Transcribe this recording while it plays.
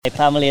My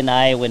family and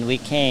I, when we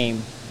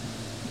came,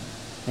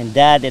 and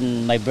Dad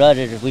and my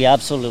brother, we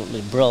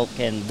absolutely broke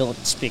and don't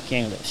speak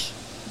English.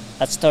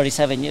 That's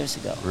 37 years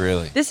ago.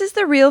 Really? This is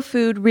the Real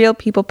Food, Real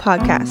People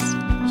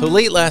podcast. So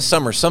late last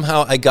summer,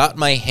 somehow I got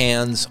my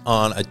hands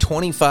on a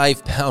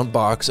 25-pound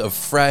box of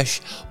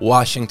fresh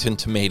Washington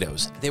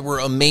tomatoes. They were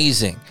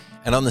amazing.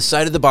 And on the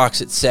side of the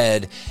box, it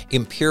said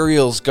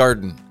Imperial's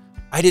Garden.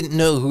 I didn't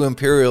know who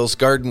Imperial's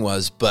Garden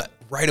was, but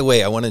right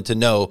away I wanted to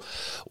know,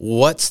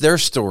 what's their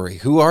story?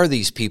 Who are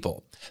these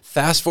people?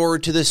 Fast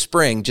forward to the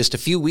spring, just a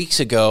few weeks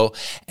ago,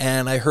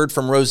 and I heard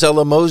from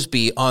Rosella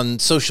Mosby on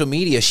social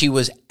media. She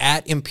was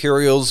at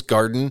Imperial's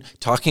Garden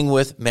talking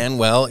with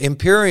Manuel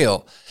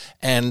Imperial.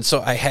 And so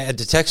I had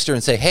to text her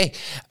and say, hey,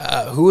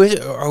 who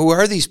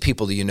are these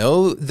people? Do you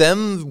know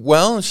them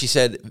well? And she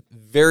said,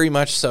 very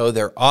much so.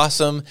 They're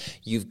awesome.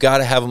 You've got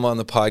to have them on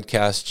the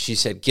podcast. She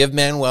said, give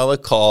Manuel a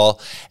call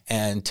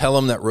and tell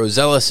him that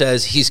Rosella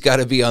says he's got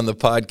to be on the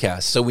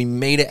podcast. So we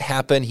made it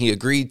happen. He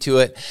agreed to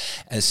it.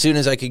 As soon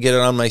as I could get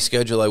it on my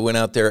schedule, I went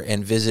out there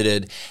and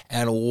visited.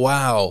 And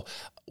wow,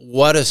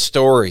 what a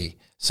story.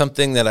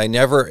 Something that I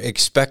never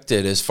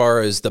expected as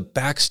far as the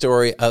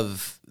backstory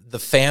of the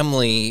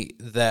family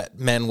that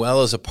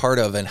Manuel is a part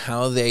of and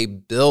how they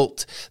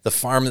built the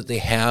farm that they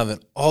have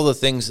and all the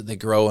things that they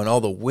grow and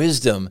all the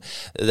wisdom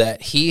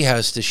that he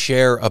has to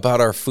share about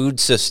our food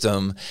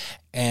system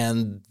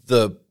and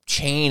the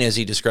chain, as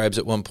he describes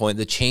at one point,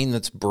 the chain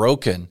that's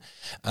broken.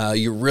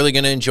 You're really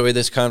going to enjoy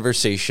this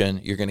conversation.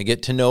 You're going to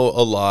get to know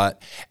a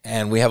lot,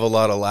 and we have a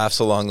lot of laughs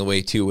along the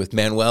way too with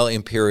Manuel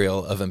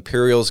Imperial of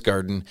Imperial's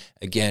Garden,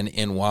 again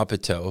in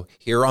Wapato,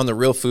 here on the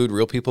Real Food,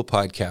 Real People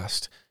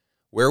podcast,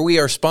 where we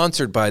are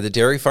sponsored by the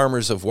Dairy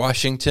Farmers of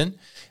Washington.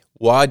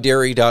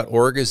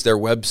 wadairy.org is their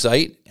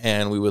website,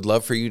 and we would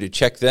love for you to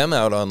check them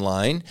out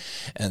online.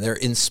 And they're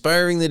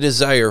inspiring the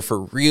desire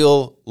for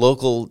real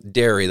local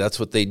dairy. That's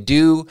what they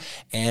do.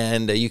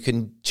 And you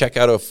can check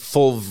out a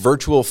full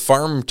virtual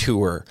farm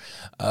tour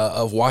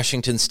of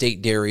Washington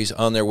State dairies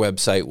on their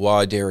website,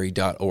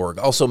 wadairy.org.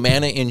 Also,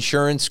 Mana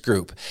Insurance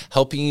Group,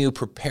 helping you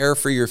prepare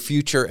for your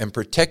future and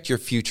protect your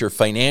future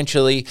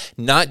financially,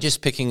 not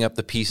just picking up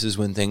the pieces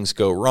when things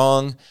go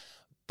wrong,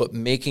 but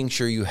making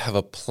sure you have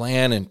a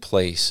plan in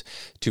place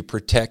to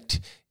protect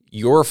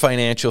your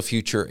financial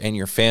future and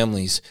your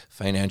family's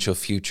financial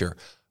future.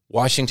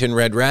 Washington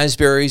Red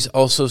Raspberries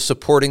also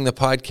supporting the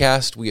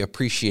podcast. We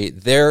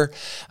appreciate their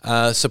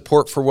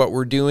support for what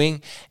we're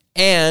doing.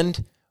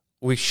 And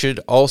we should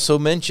also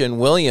mention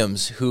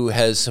Williams, who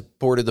has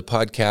supported the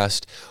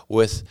podcast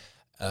with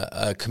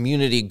a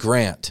community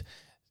grant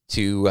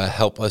to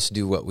help us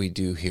do what we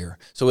do here.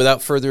 So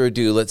without further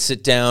ado, let's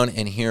sit down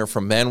and hear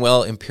from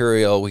Manuel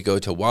Imperial. We go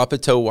to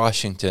Wapato,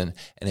 Washington,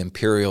 and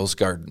Imperial's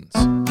Gardens.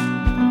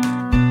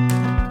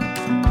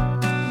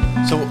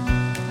 So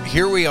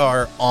here we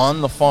are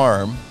on the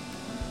farm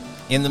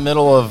in the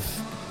middle of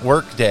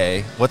work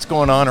day. What's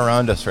going on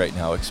around us right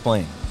now?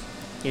 Explain.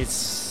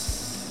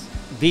 It's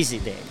busy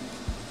day.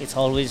 It's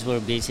always we're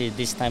busy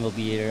this time of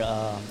year.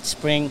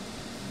 Spring,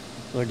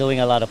 we're doing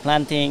a lot of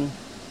planting,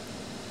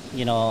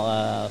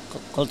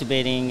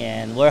 cultivating,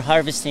 and we're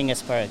harvesting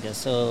asparagus.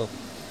 So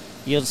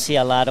you'll see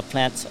a lot of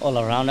plants all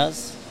around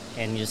us,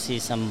 and you see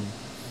some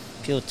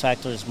few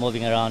tractors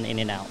moving around in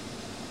and out.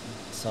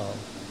 So.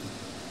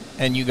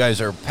 And you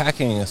guys are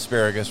packing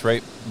asparagus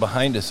right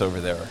behind us over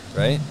there,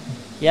 right?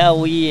 Yeah,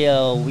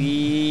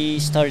 we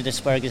started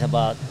asparagus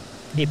about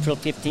April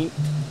 15th.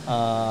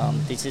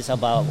 This is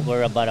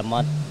we're about a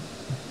month.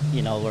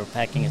 We're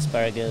packing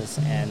asparagus,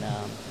 and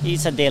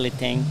it's a daily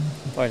thing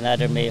for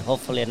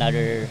hopefully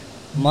another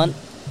month.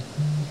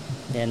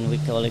 Then we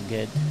call it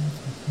good.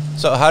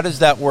 So how does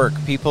that work?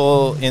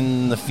 People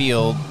in the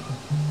field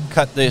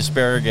cut the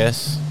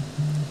asparagus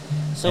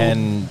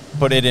and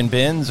put it in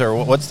bins,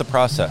 or what's the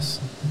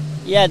process?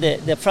 Yeah,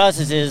 the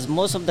process is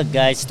most of the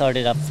guys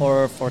started at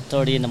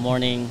 4:30 in the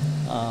morning.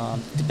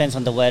 Depends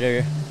on the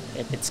weather.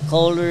 If it's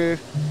colder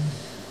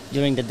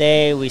during the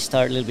day, we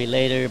start a little bit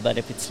later. But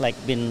if it's like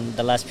been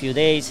the last few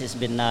days, it's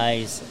been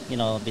nice,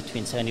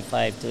 between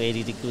 75 to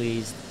 80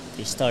 degrees.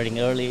 They're starting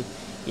early.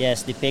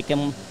 Yes, they pick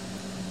them,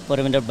 put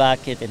them in their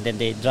bucket, and then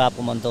they drop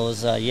them on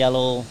those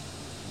yellow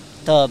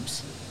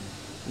tubs.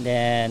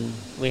 Then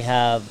we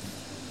have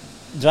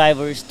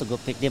drivers to go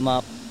pick them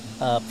up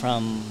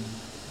from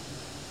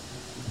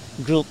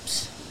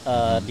groups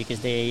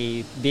because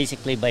they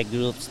basically by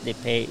groups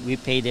we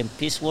pay them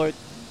piecework.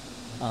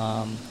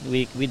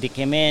 They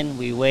came in,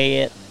 we weigh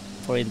it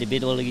for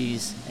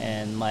individuals,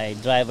 and my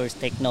drivers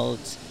take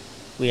notes.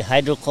 We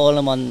hydrocoal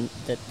them on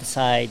the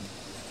side.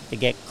 They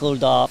get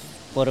cooled off,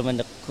 put them in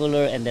the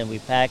cooler, and then we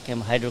pack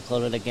them,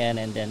 hydrocoal it again,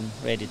 and then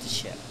ready to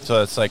ship.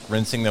 So it's like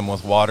rinsing them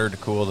with water to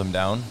cool them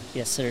down?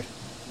 Yes, sir.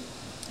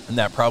 And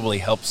that probably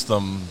helps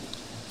them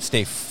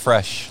stay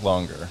fresh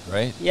longer,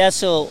 right? Yeah,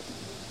 so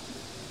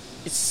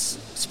it's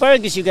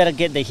asparagus, you got to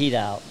get the heat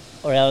out,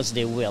 or else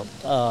they wilt.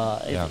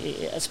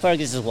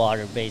 Asparagus is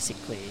water,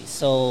 basically.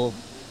 So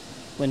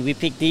when we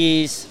pick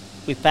these,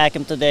 we pack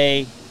them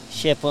today,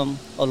 ship them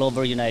all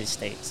over United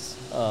States,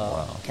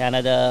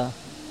 Canada,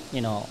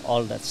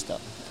 all that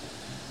stuff.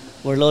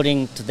 We're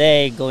loading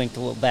today, going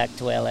back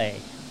to LA.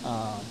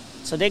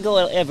 So they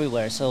go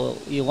everywhere. So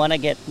you want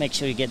to make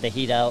sure you get the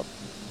heat out,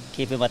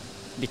 keep them at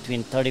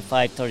between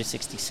 35,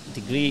 36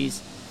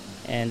 degrees,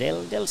 and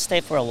they'll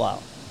stay for a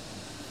while.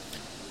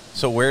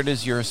 So where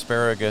does your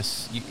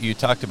asparagus, you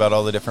talked about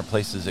all the different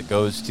places it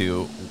goes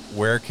to.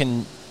 Where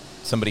can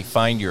somebody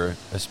find your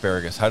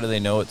asparagus? How do they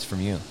know it's from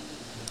you?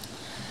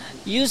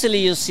 Usually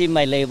you see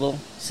my label,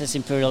 it says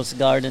Imperial's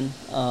Garden.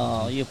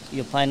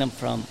 You find them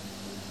from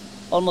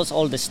almost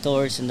all the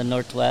stores in the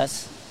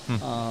Northwest.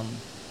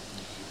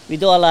 We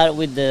do a lot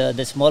with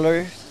the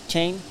smaller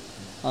chain,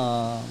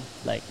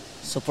 like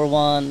Super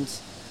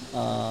Ones,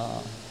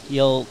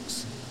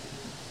 Yolks,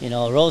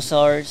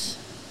 Rosars,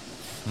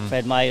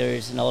 Fred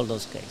Meyers, and all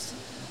those guys.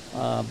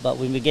 But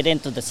when we get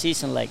into the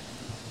season, like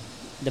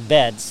the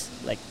beds,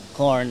 like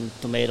corn,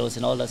 tomatoes,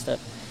 and all that stuff,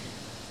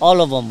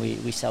 all of them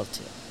we sell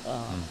to.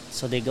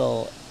 So they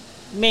go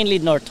mainly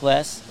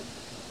Northwest,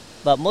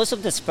 but most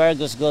of the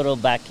asparagus go to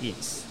back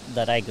east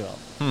that I grow.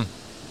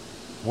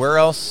 Where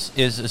else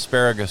is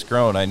asparagus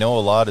grown? I know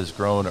a lot is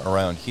grown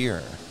around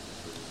here,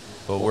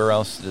 but where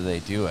else do they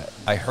do it?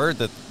 I heard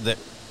that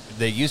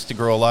they used to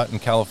grow a lot in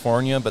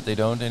California, but they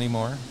don't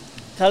anymore.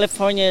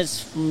 California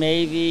is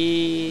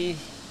maybe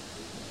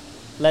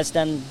less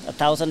than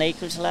 1,000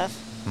 acres left.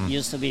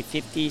 Used to be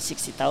 50,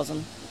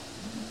 60,000.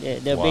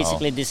 They're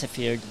basically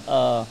disappeared.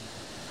 A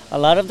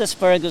lot of the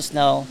asparagus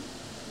now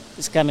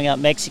is coming out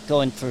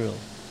Mexico and Peru.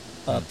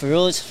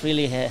 Peru is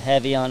really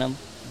heavy on them.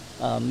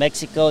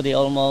 Mexico, they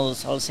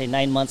almost, I'll say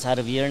 9 months out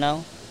of year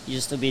now.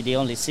 Used to be the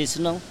only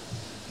seasonal.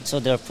 So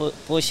they're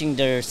pushing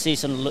their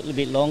season a little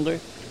bit longer.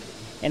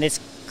 And it's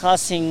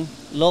causing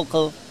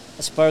local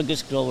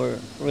asparagus grower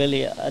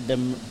really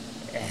the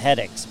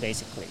headaches,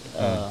 basically.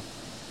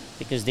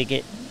 Because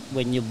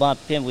when you bump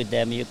in with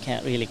them, you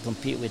can't really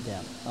compete with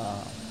them.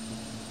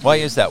 Why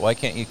is that? Why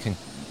can't you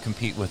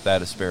compete with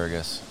that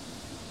asparagus?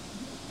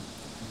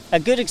 A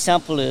good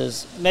example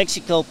is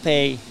Mexico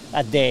pay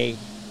a day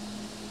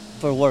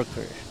per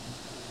worker.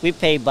 We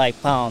pay by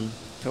pound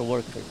per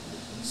worker.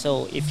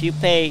 So if you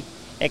pay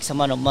X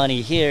amount of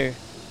money here,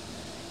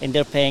 and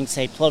they're paying,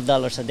 say,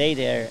 $12 a day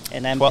there,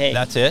 and I'm paying...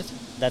 That's it?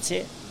 That's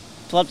it.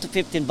 $12 to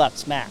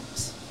 $15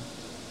 max.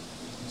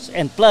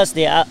 And plus,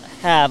 they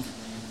have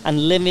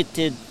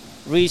unlimited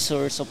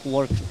resource of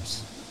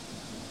workers.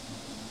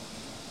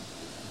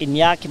 In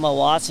Yakima,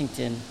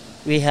 Washington,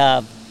 we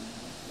have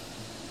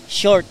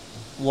short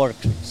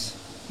workers.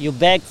 You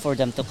beg for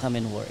them to come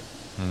and work.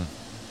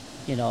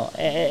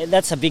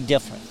 That's a big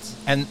difference.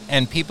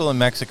 And people in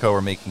Mexico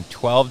are making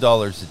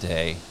 $12 a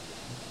day.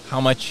 How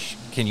much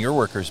can your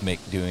workers make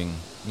doing,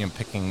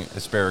 picking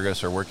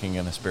asparagus or working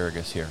in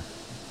asparagus here?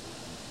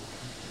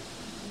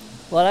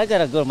 Well, I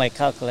gotta go to my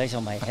calculation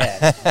in my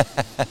head.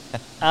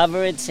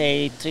 Average,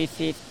 say,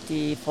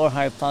 350,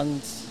 400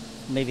 pounds,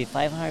 maybe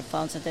 500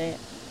 pounds a day.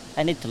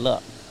 I need to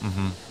look.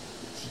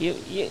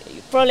 You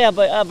probably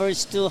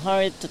average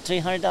 $200 to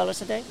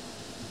 $300 a day.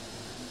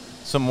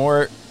 So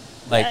more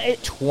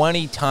like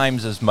 20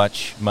 times as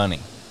much money.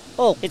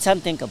 Oh, it's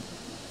unthinkable.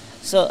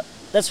 So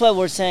that's why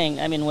we're saying,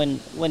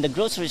 when the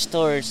grocery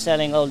store is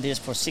selling all this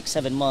for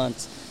 6-7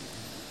 months,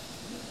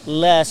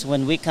 less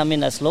when we come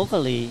in as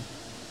locally,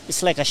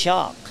 it's like a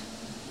shock.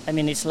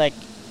 It's like,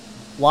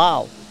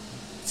 wow,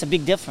 it's a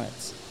big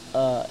difference.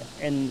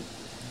 And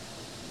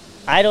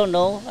I don't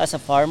know as a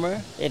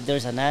farmer if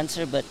there's an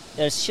answer, but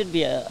there should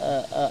be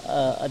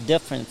a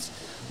difference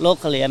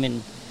locally.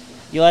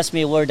 You asked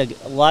me where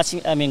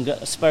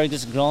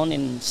asparagus grown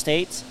in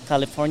states.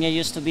 California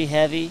used to be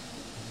heavy.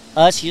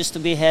 Us used to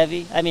be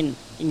heavy. In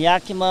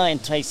Yakima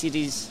and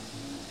Tri-Cities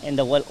in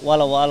the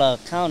Walla Walla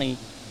County,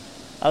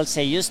 I'll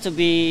say used to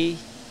be,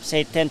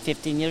 say 10,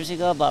 15 years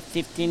ago, about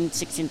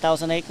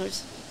 16,000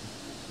 acres.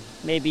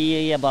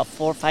 Maybe about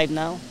 4 or 5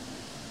 now.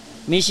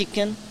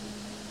 Michigan,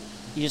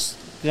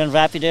 Grand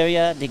Rapids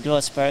area, they grow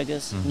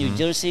asparagus. New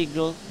Jersey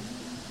grow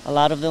a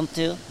lot of them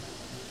too.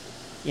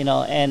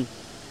 And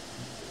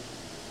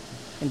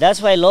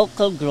that's why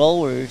local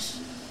growers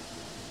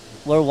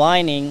were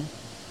whining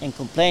and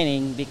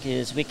complaining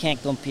because we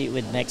can't compete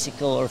with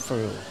Mexico or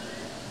Peru.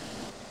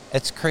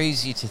 It's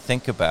crazy to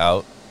think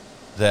about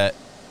that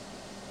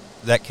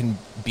can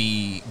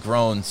be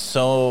grown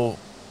so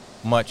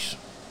much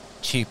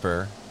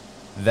cheaper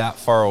that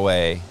far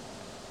away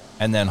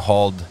and then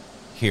hauled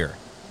here.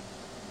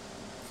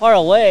 Far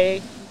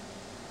away,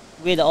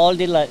 with all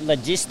the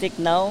logistic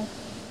now,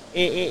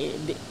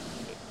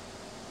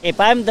 if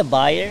I'm the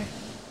buyer,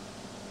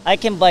 I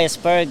can buy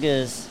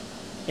asparagus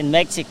in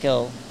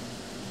Mexico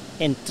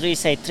in 3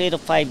 to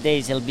 5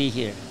 days it'll be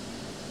here.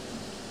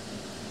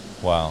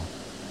 Wow.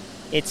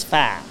 It's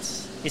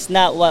fast. It's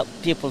not what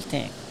people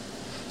think.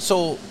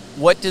 So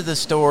what do the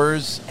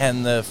stores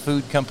and the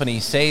food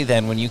companies say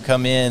then when you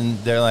come in?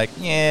 They're like,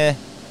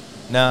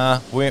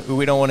 nah,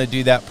 we don't want to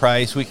do that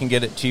price. We can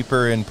get it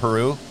cheaper in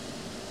Peru.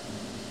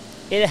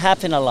 It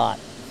happened a lot.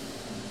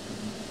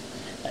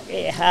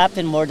 It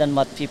happened more than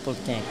what people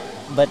think.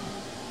 But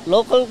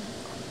local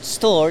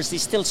stores, they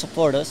still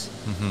support us.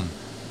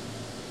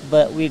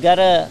 But we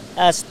gotta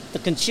ask the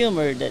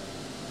consumer that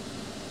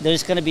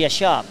there's gonna be a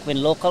shock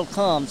when local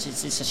comes.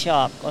 It's a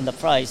shock on the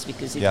price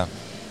because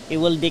it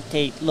will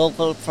dictate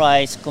local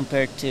price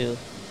compared to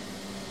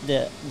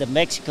the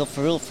Mexico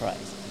Peru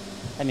price.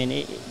 I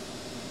mean,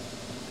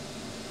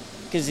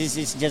 because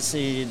it's just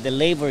the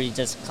labor it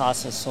just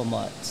costs us so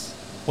much.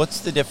 What's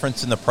the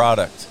difference in the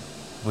product,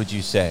 would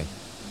you say?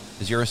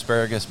 Is your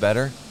asparagus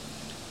better?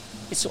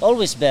 It's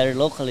always better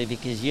locally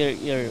because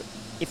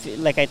if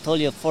like I told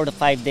you, 4 to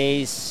 5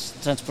 days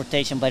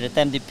transportation. By the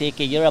time they pick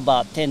it, you're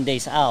about 10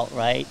 days out,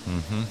 right?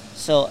 Mm-hmm.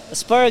 So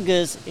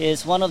asparagus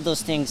is one of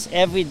those things.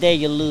 Every day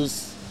you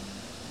lose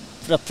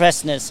the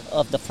freshness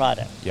of the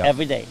product. Yep.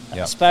 Every day,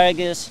 Yep.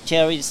 asparagus,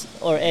 cherries,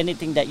 or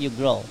anything that you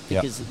grow.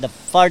 Yep. Because the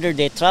farther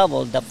they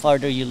travel, the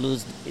farther you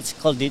lose. It's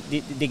called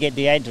they get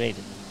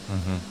dehydrated.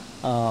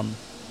 Mm-hmm.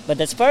 But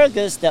the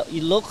asparagus that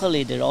you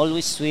locally, they're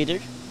always sweeter.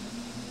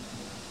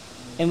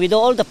 And we do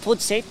all the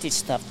food safety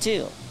stuff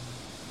too.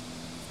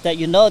 That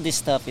this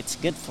stuff, it's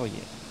good for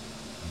you.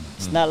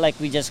 It's not like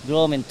we just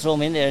grow them and throw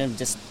them in there and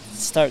just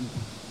start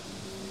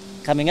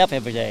coming up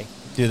every day.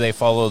 Do they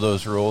follow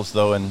those rules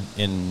though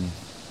in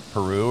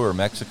Peru or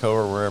Mexico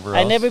or wherever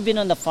else? I've never been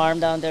on the farm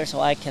down there, so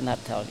I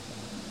cannot tell you.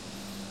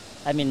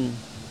 I mean,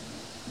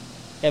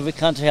 every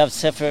country has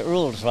separate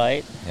rules,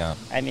 right? Yeah.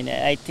 I mean,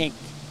 I think,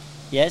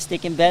 yes, they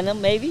can ban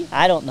them, maybe.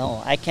 I don't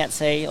know. I can't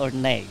say or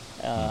nay.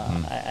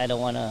 I don't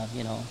want to,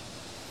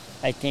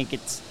 I think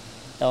it's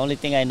the only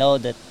thing I know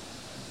that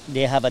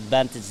they have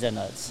advantage than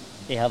us.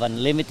 They have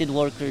unlimited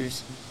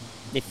workers.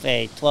 They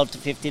pay $12 to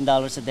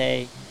 $15 a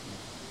day.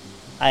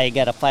 I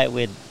got a fight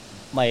with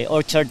my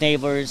orchard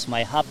neighbors,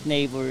 my hop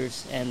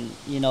neighbors, and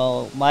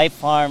my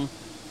farm,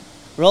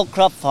 row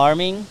crop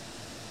farming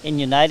in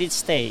United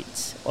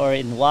States or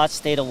in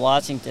state of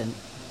Washington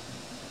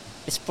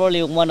is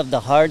probably one of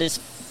the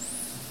hardest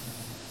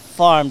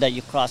farm that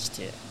you cross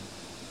to.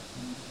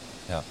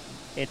 Yeah.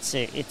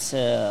 It's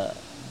a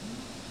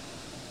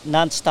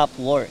non-stop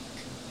work.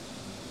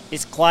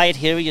 It's quiet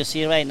here, you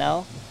see right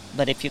now,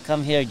 but if you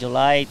come here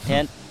July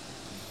 10th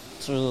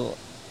through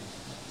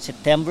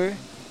September,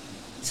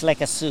 it's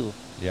like a zoo.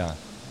 Yeah.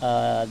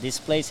 This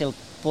place is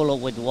full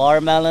with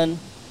watermelon.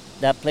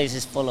 That place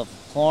is full of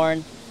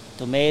corn,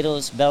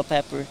 tomatoes, bell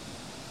pepper.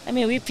 I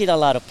mean, we feed a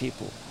lot of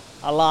people.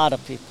 A lot of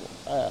people.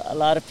 A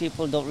lot of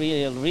people don't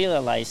really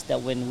realize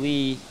that when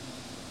we,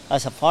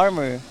 as a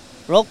farmer,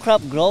 row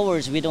crop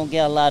growers, we don't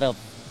get a lot of,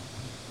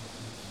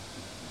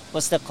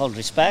 what's that called,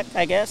 respect,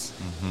 I guess?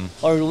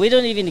 Mm-hmm. Or we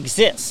don't even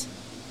exist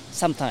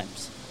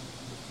sometimes.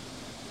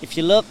 If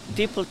you look,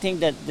 people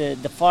think that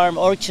the farm,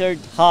 orchard,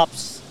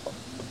 hops,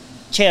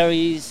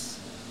 cherries,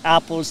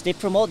 apples, they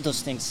promote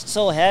those things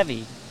so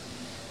heavy.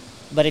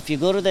 But if you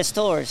go to the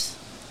stores,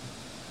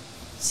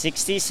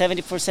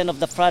 60-70% of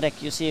the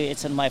product you see,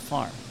 it's on my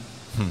farm.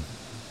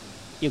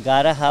 You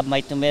gotta have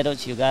my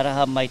tomatoes, you gotta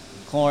have my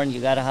corn,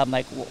 you gotta have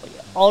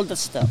all the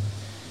stuff.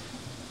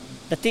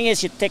 The thing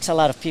is, it takes a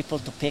lot of people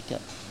to pick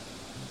it.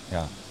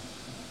 Yeah.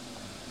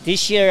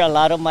 This year, a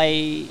lot of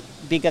my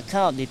big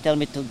account, they tell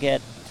me to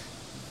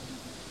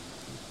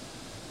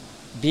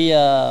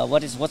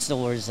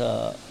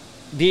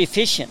be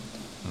efficient.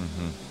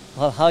 Mm-hmm.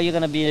 Well, how are you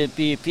gonna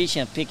be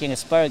efficient picking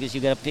asparagus?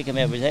 You gotta pick them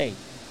every day.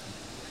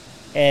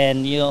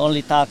 And you're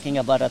only talking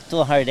about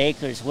 200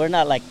 acres. We're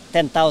not like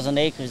 10,000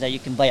 acres that you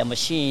can buy a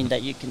machine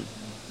that you can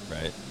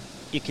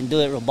do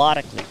it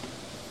robotically.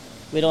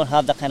 We don't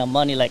have that kind of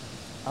money like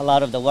a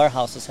lot of the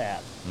warehouses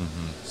have.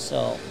 Mm-hmm.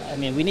 So, I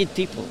mean, we need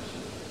people.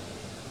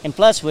 And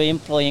plus, we're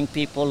employing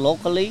people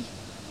locally,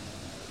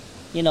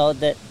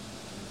 that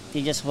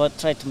they just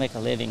try to make a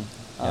living.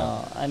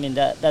 Yeah. I mean,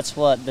 that's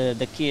what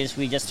the key is.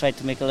 We just try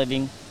to make a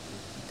living.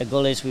 The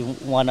goal is we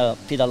want to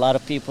feed a lot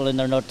of people in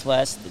the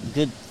Northwest,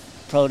 good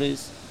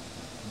produce.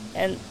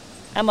 And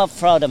I'm a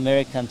proud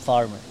American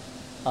farmer.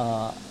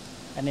 I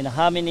mean,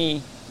 how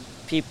many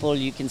people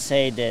you can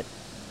say that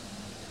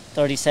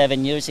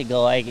 37 years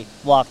ago I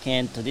walk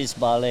into this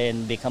valley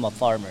and become a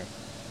farmer?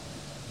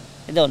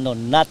 I don't know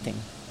nothing.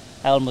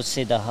 I almost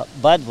say the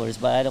bad words,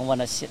 but I don't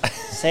want to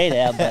say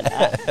that.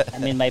 But I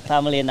mean, my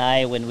family and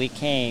I, when we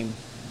came,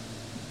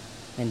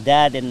 and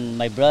Dad and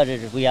my brother,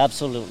 we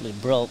absolutely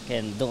broke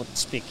and don't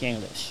speak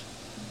English.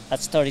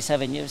 That's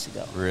 37 years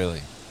ago.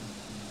 Really?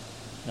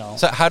 No.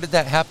 So how did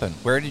that happen?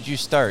 Where did you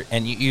start?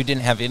 And you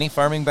didn't have any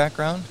farming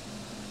background?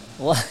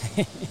 Well,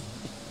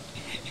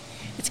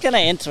 it's kind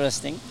of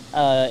interesting.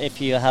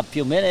 If you have a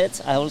few minutes,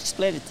 I will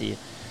explain it to you.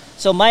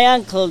 So my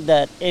uncle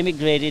that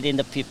immigrated in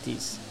the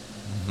 50s,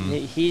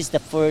 he's the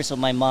first of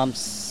my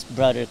mom's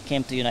brother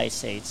came to the United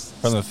States.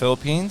 From the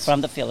Philippines? From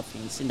the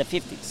Philippines in the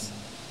 50s.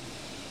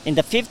 In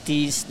the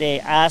 50s, they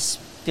asked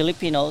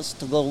Filipinos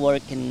to go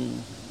work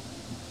in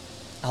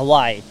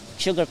Hawaii,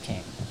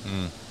 sugarcane.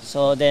 Mm.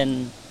 So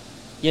then,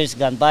 years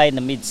gone by, in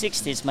the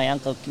mid-60s, my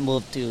uncle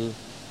moved to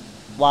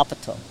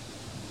Wapato.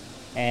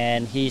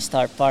 And he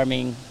started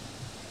farming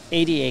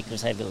 80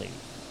 acres, I believe,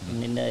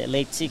 in the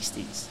late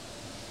 60s.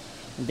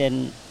 And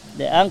then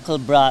the uncle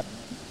brought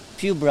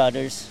few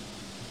brothers,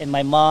 and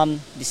my mom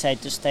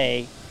decided to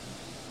stay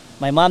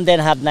My mom then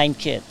had 9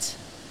 kids.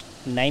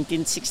 In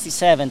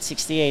 1967,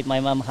 68, my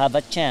mom had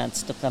a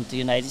chance to come to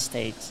United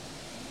States.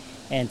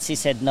 And she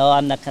said, no,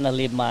 I'm not going to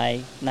leave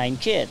my 9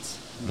 kids.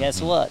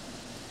 Guess what?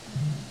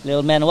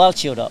 Little Manuel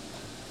showed up.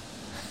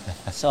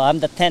 So I'm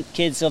the 10th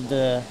kids of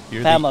the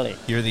family.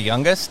 You're the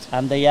youngest?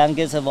 I'm the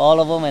youngest of all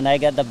of them, and I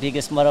got the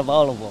biggest mother of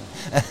all of them.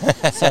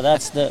 So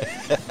that's the...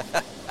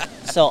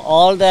 So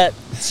all that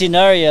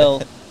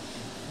scenario,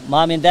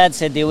 Mom and Dad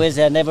said they wish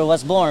I never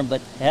was born,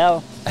 but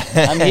hell,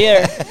 I'm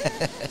here.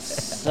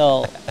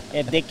 So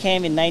if they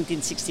came in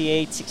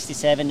 1968,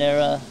 67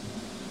 era,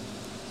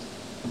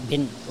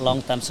 been a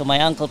long time. So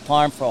my uncle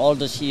farmed for all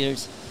those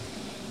years,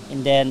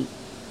 and then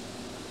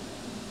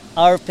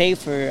our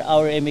paper,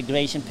 our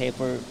immigration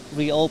paper,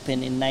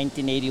 reopened in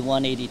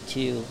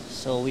 1981-82.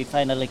 So we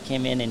finally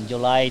came in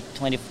July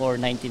 24,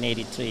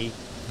 1983.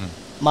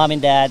 Mom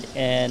and Dad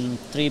and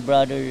 3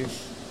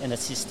 brothers and a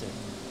sister.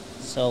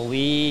 So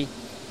we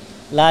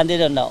landed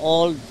on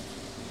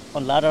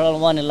lateral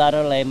 1 and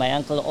lateral A, my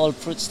uncle's old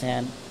fruit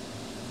stand.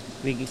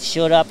 We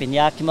showed up in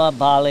Yakima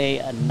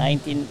Valley on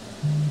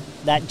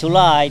that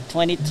July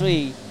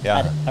 23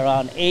 at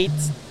around 8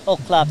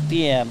 o'clock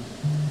p.m.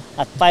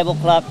 At 5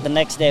 o'clock the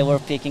next day, we're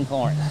picking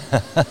corn.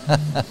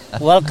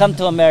 Welcome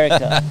to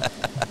America.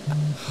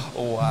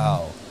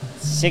 Wow.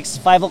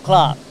 5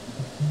 o'clock.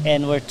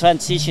 And we're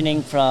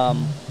transitioning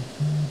from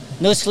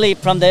no sleep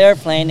from the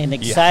airplane and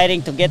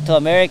exciting to get to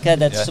America.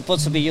 That's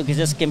supposed to be you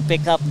just can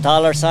pick up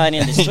 $sign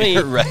in the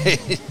street.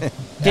 Right.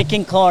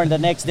 Picking corn the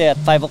next day at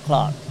 5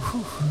 o'clock.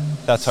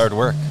 That's hard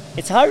work.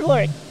 It's hard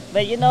work.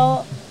 But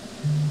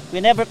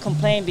we never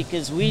complained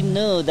because we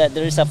knew that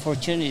there is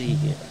opportunity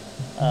here.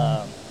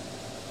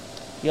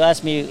 You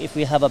asked me if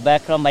we have a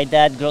background. My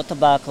dad grew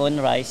tobacco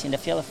and rice in the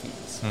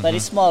Philippines. But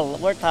it's small.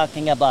 We're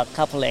talking about a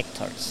couple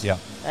hectares. Yeah.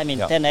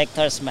 10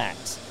 hectares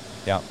max.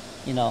 Yeah.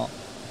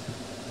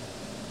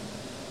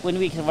 When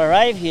we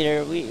arrive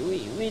here,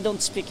 we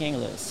don't speak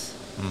English.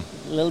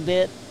 A little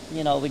bit,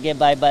 we get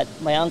by, but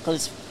my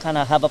uncles kind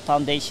of have a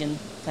foundation,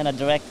 kind of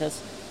direct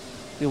us.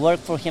 We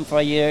worked for him for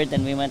a year,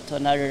 then we went to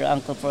another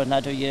uncle for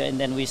another year, and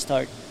then we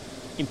start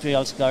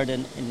Imperial's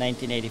Garden in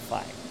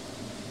 1985.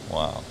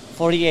 Wow.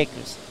 40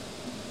 acres.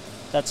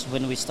 That's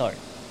when we start.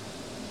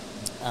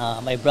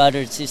 My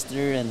brother,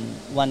 sister, and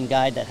one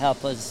guy that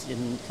helped us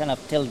and kind of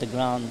till the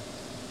ground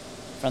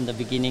from the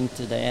beginning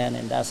to the end,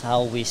 and that's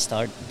how we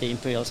start the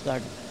Imperial's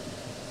Garden.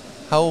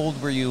 How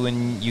old were you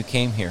when you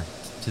came here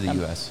to the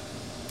U.S.?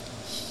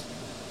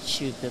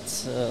 Shoot,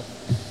 that's...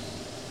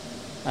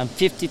 I'm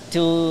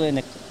 52,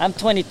 and I'm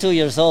 22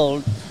 years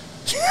old.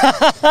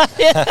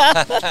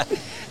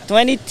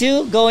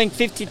 22 going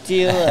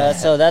 52,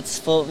 so that's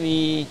for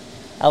me.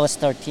 I was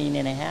 13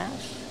 and a half,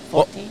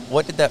 14.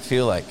 What did that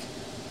feel like?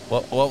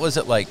 What was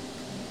it like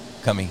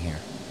coming here?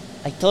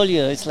 I told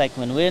you, it's like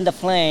when we're in the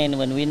plane,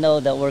 when we know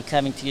that we're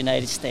coming to the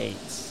United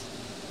States.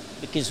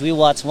 Because we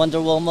watch Wonder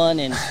Woman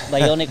and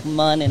Bionic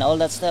Man and all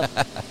that stuff.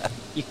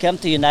 You come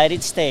to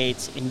United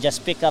States and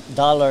just pick up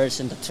dollars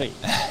in the tree.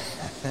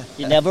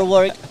 You never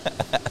work.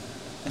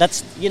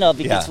 That's,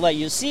 because what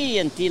you see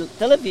in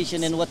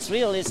television and what's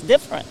real is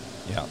different.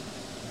 Yeah.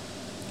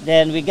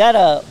 Then we got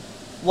a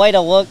wide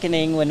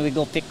awakening when we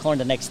go pick corn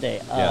the next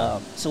day.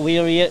 So we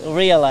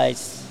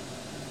realize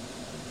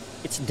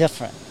it's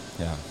different.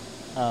 Yeah.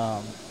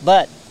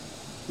 But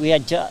we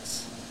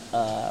adjust.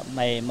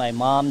 My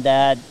mom,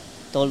 dad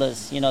told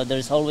us,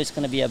 there's always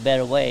going to be a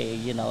better way.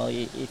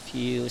 If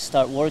you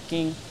start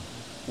working,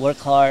 work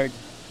hard,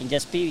 and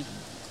just be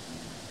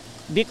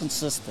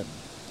consistent.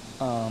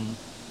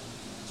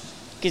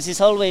 Because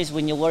it's always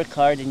when you work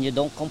hard and you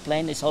don't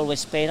complain, it's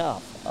always paid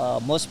off.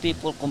 Most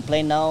people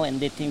complain now and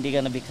they think they're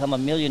going to become a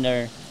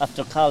millionaire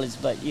after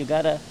college, but you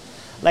got to,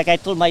 like I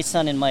told my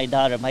son and my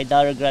daughter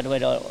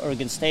graduated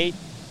Oregon State.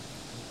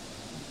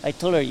 I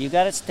told her, you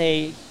got to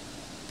stay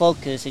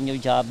focused in your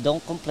job.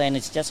 Don't complain.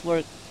 It's just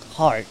work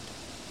hard.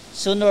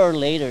 Sooner or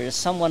later,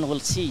 someone will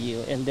see you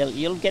and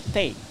you'll get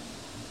paid.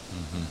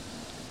 Mm-hmm.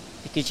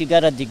 Because you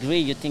got a degree,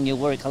 you think you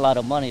work a lot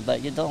of money,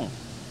 but you don't.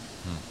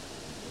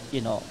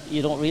 You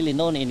don't really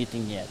know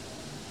anything yet.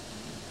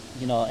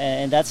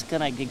 And that's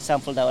kind of the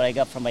example that I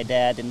got from my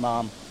dad and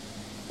mom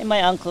and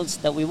my uncles,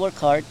 that we work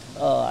hard.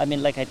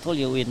 Like I told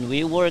you, when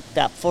we worked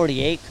that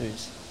 40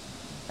 acres,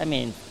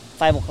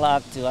 5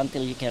 o'clock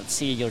until you can't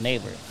see your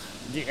neighbor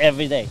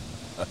every day.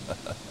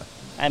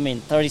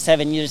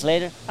 37 years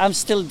later, I'm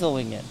still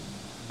doing it.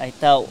 I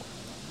thought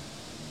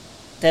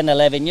 10,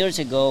 11 years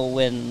ago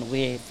when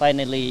we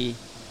finally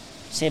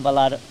saved a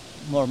lot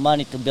more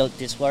money to build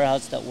this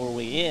warehouse that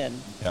we're in,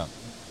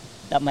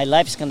 that my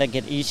life's going to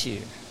get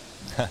easier.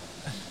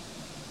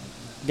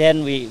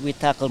 Then we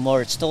tackle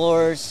more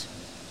stores,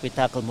 we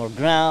tackle more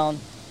ground.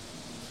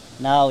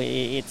 Now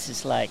it's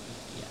just like,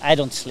 I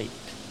don't sleep.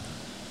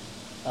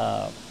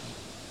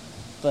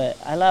 But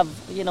I love,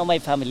 my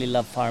family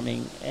love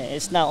farming.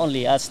 It's not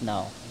only us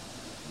now.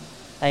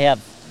 I have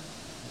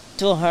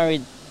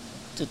 200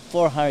 to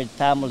 400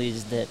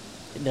 families that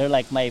they're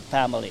like my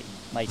family.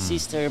 My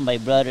sister, my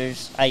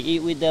brothers. I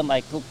eat with them. I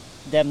cook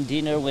them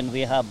dinner when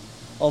we have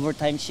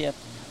overtime shift.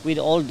 We'd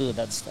all do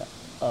that stuff.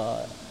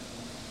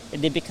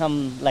 They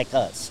become like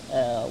us.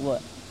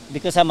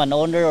 Because I'm an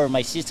owner or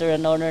my sister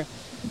an owner,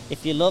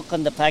 if you look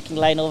on the packing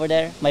line over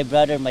there, my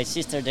brother, my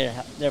sister,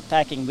 they're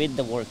packing with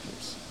the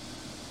workers.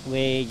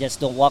 We just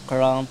don't walk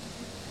around.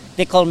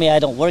 They call me I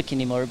don't work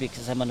anymore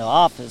because I'm in the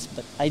office,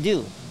 but I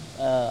do.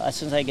 As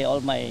soon as I get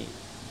all my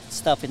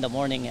stuff in the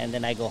morning, and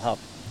then I go help.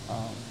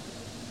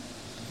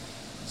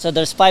 So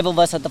there's 5 of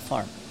us at the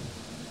farm.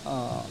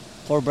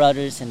 4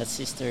 brothers and a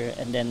sister,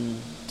 and then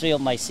 3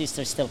 of my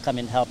sisters still come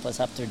and help us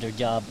after their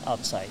job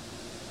outside.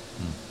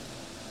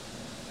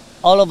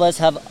 All of us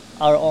have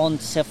our own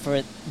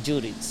separate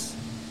duties.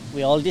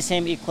 We all the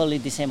same, equally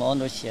the same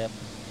ownership.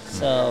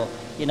 So,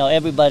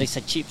 everybody's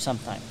a cheap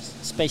sometimes,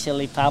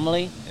 especially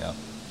family. Yeah.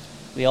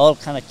 We all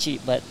kind of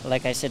cheap, but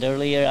like I said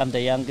earlier, I'm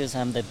the youngest,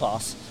 I'm the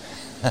boss.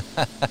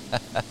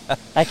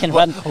 I can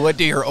run. What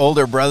do your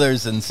older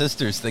brothers and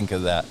sisters think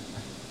of that?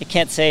 You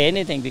can't say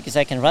anything because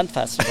I can run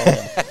faster than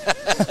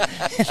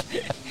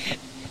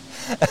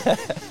them.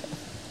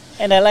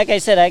 And like I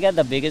said, I got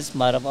the biggest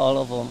mud of all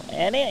of them.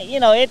 And,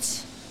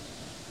 it's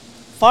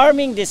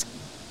farming, this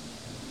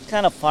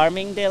kind of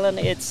farming,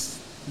 Dylan, it's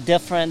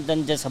different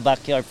than just a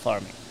backyard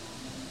farming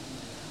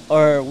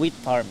or wheat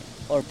farming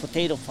or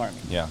potato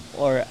farming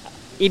or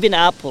even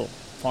apple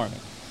farming.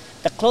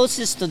 The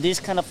closest to this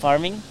kind of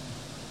farming,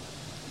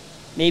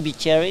 maybe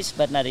cherries,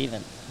 but not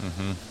even.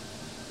 Mm-hmm.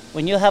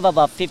 When you have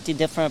about 50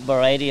 different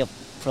variety of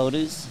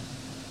produce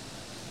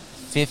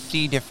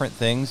 50 different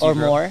things or you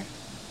grow? more,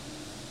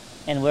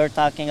 and we're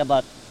talking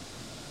about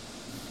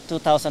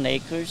 2,000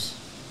 acres,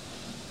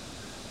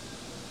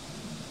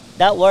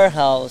 that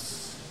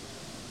warehouse,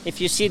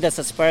 if you see this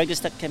asparagus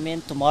that came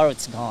in, tomorrow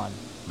it's gone.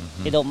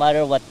 Mm-hmm. It don't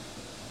matter what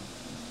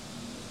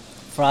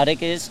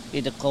product is,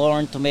 either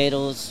corn,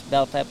 tomatoes,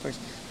 bell peppers.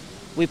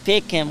 We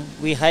pick them,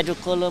 we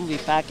hydrocool them, we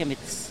pack them.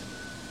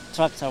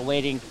 Trucks are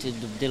waiting to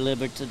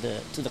deliver to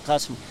the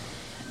customer.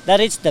 That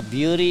is the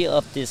beauty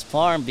of this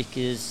farm,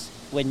 because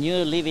when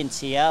you live in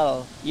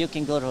Seattle, you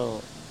can go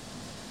to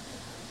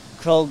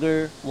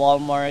Kroger,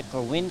 Walmart,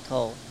 or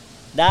Winco.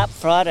 That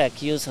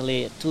product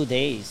usually 2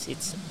 days.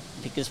 It's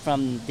because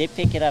they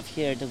pick it up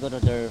here to go to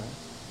their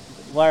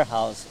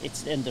warehouse.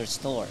 It's in their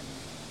store,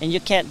 and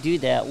you can't do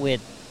that with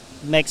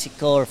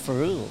Mexico or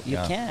Peru. You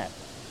can't.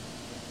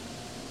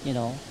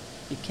 You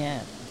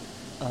can't.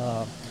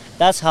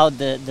 That's how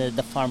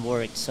the farm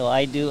works. So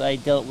I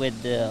dealt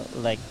with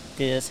like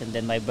this, and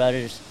then my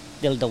brothers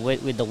deal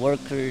with the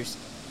workers.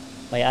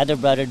 My other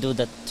brother do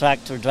the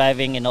tractor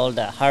driving and all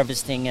the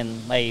harvesting,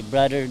 and my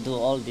brother do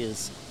all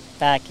this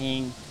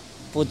packing,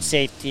 food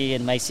safety,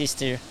 and my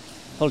sister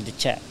hold the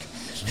check.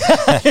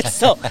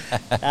 So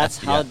that's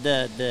how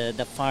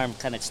the farm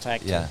kind of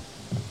structured. Yeah.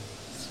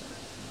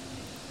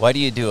 Why do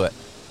you do it?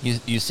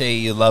 You say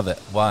you love it.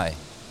 Why?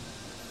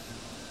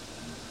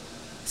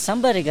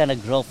 Somebody gonna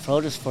grow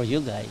produce for you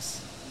guys.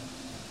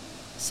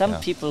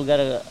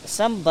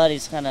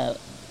 Somebody's gonna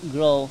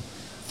grow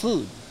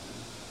food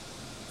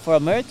for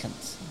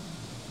Americans.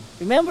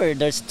 Remember,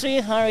 there's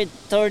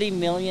 330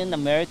 million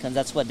Americans,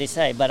 that's what they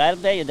say, but I'll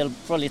bet you there'll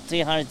probably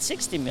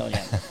 360 million.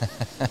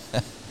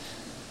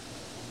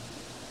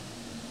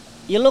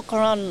 You look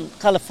around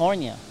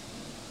California,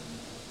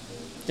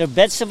 their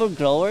vegetable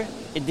grower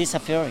is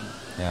disappearing.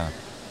 Yeah.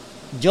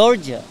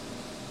 Georgia,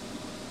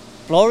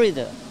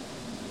 Florida,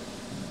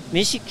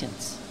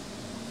 Michigans,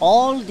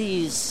 all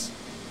these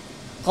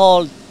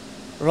called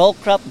row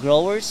crop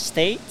growers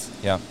states,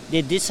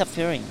 they're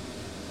disappearing.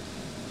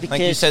 Because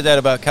Like you said that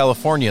about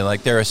California,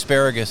 like their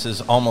asparagus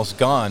is almost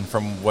gone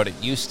from what it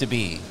used to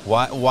be.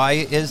 Why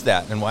is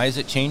that, and why is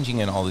it changing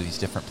in all of these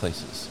different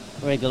places?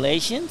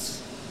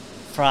 regulations,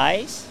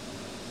 price,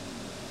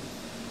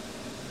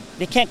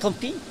 they can't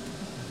compete.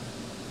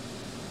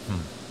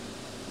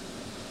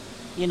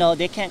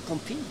 They can't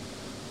compete.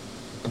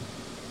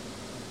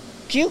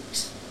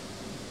 Cukes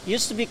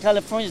used to be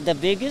California's the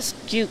biggest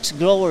cukes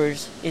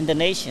growers in the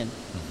nation.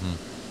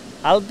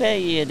 Mm-hmm. I'll bet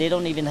you they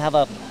don't even have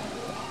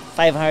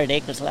 500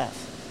 acres left.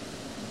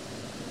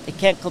 They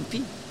can't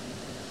compete.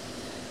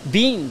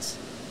 Beans,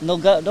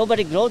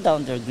 nobody grow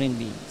down there green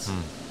beans.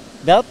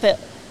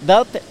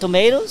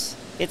 Tomatoes,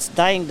 it's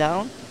dying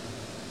down.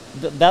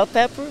 Bell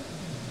pepper,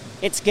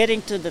 it's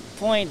getting to the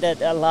point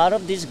that a lot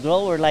of these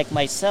growers like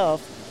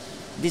myself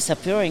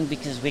disappearing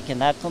because we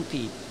cannot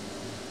compete.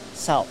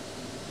 South,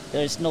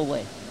 there is no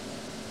way.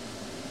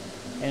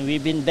 And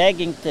we've been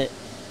begging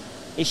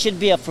it should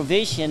be a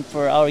provision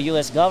for our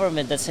U.S.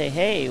 government that say,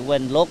 hey,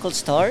 when locals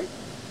start,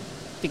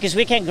 because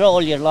we can't grow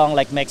all year long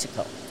like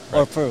Mexico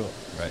or Peru.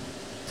 Right.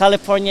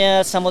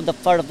 California, some of the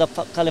part of the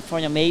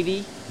California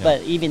maybe,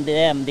 but even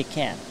them, they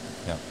can't.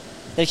 Yeah.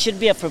 There should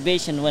be a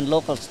provision when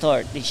locals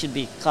start, they should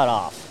be cut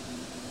off.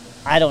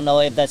 I don't know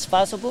if that's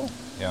possible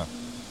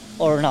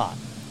or not.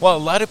 Well, a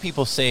lot of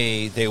people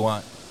say they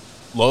want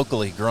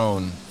locally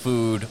grown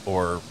food,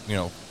 or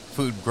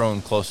food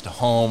grown close to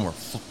home, or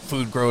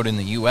food grown in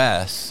the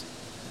U.S.,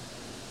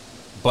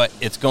 but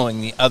it's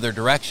going the other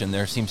direction.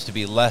 There seems to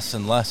be less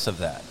and less of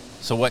that.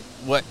 So what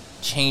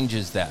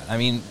changes that? I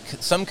mean,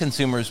 some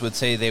consumers would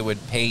say they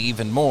would pay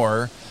even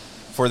more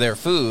for their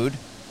food,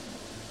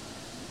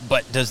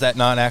 but does that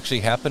not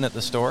actually happen at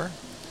the store?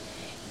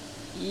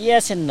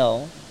 Yes and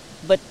no,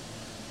 but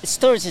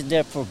stores is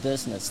there for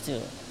business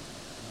too.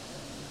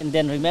 And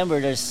then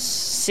remember, there's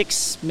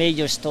 6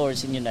 major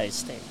stores in the United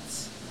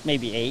States,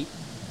 maybe 8,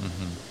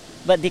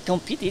 but they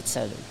compete each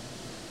other.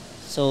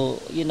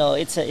 So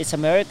it's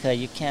America.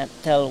 You can't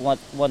tell what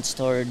one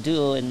store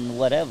do and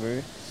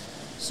whatever.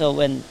 So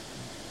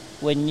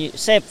when you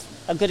say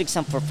a good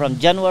example from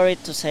January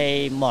to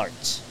say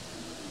March,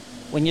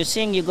 when you're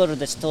seeing you go to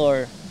the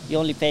store, you're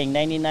only paying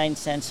 99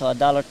 cents or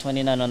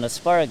 $1.29 on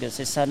asparagus,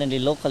 it suddenly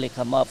locally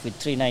come up with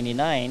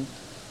 $3.99.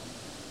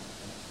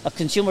 A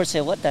consumer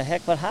say, what the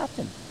heck, what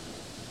happened?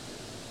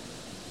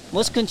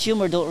 Most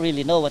consumers don't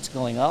really know what's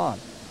going on.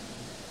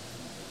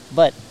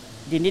 But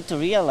they need to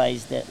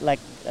realize that, like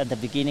at the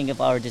beginning of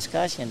our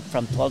discussion,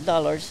 from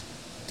 $12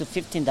 to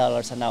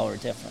 $15 an hour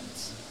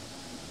difference.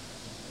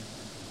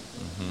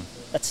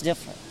 That's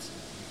different.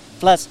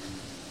 Plus,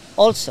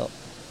 also,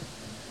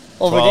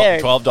 over there,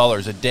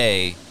 $12 a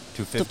day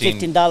to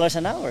 $15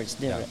 an hour is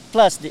different. Yeah.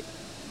 Plus,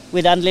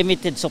 with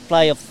unlimited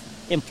supply of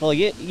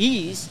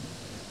employees,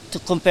 to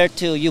compare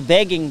to you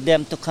begging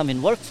them to come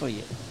and work for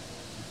you.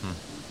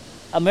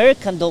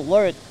 Americans don't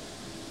work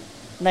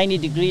 90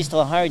 degrees to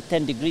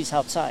 110 degrees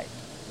outside.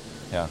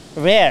 Yeah.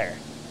 Rare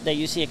that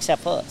you see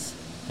except us.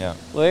 Yeah.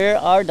 Where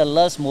are the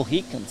last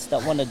Mohicans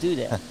that want to do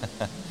that?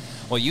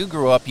 Well, you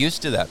grew up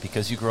used to that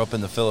because you grew up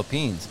in the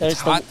Philippines.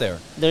 It's hot there.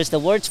 There's the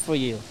words for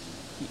you.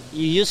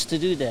 You used to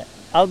do that.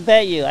 I'll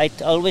bet you, I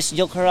always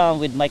joke around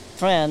with my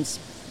friends,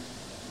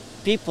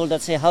 people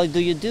that say, how do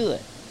you do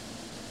it?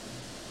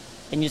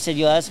 And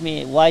you ask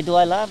me, why do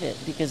I love it?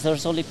 Because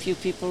there's only few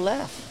people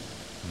left.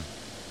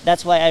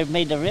 That's why I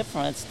made the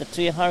reference, the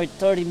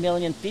 330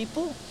 million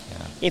people.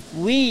 Yeah. If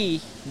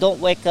we don't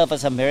wake up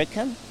as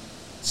American,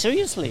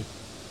 seriously,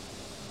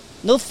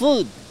 no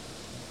food.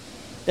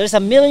 There's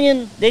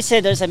they say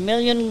there's a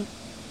million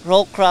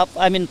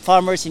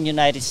farmers in the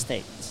United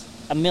States.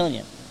 1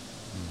 million.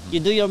 You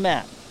do your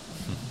math.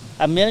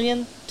 1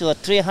 million to a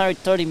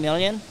 330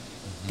 million.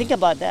 Think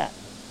about that.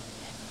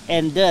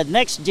 And the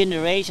next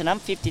generation, I'm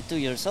 52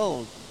 years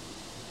old,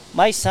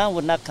 my son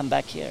would not come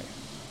back here.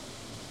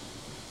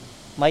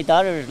 My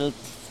daughter will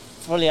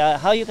probably,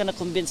 how are you going to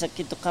convince a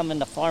kid to come in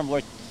the farm,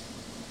 work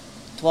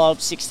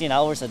 12, 16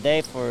 hours a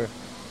day for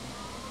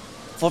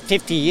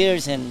 50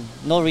 years and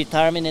no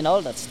retirement and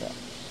all that stuff?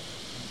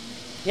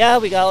 Yeah,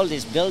 we got all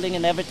this building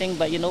and everything,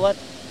 but you know what?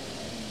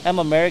 I'm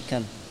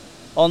American,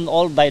 owned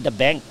all by the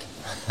bank.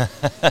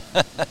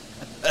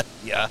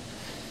 Yeah.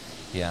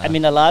 Yeah. I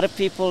mean, a lot of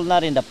people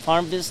not in the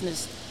farm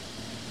business,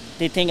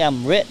 they think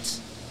I'm rich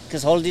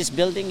because all this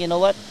building, you know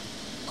what?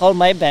 Call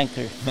my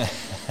banker.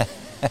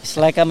 It's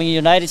like I'm in the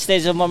United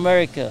States of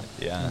America.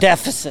 Yeah.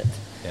 Deficit.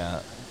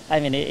 Yeah.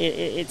 I mean,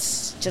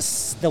 it's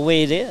just the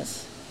way it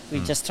is. We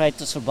just try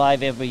to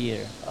survive every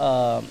year.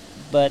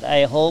 But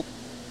I hope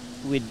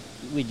with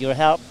your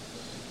help,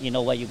 you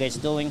know what you guys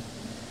doing,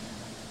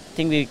 I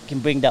think we can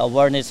bring the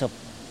awareness of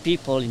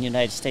people in the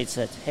United States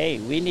that, hey,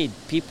 we need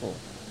people.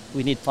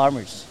 We need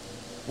farmers.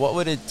 What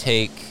would it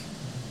take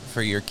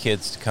for your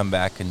kids to come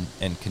back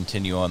and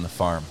continue on the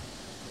farm?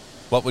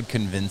 What would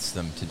convince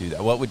them to do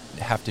that? What would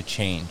have to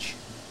change?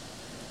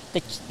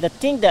 The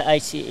thing that I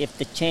see, if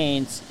the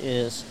change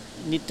is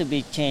need to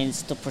be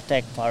changed to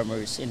protect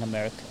farmers in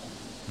America.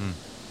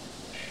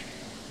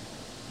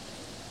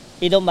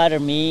 It don't matter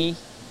me,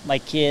 my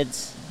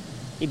kids,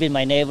 even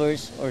my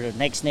neighbors or the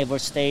next neighbor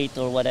state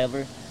or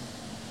whatever.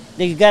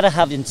 They gotta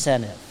have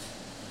incentive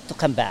to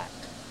come back.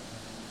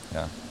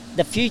 Yeah.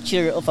 The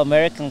future of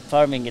American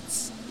farming,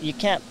 you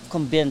can't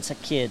convince a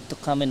kid to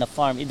come in a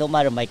farm. It don't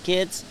matter my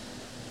kids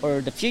or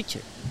the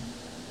future.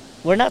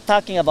 We're not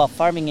talking about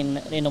farming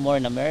anymore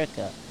in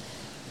America.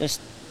 There's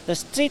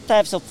 3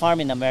 types of farm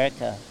in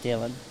America,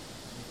 Dylan.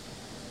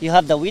 You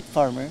have the wheat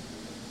farmer.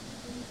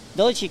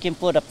 Those you can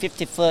put a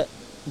 50-foot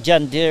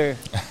John Deere.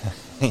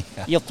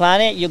 Yeah. You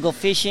plant it, you go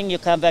fishing, you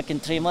come back in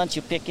 3 months,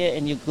 you pick it,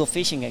 and you go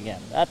fishing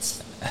again.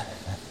 That's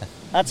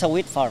a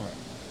wheat farmer.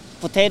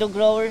 Potato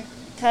grower,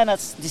 kind of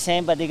the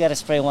same, but they got to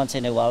spray once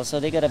in a while,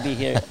 so they got to be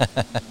here.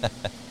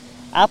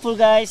 Apple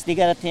guys, they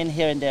got to thin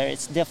here and there.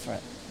 It's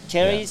different.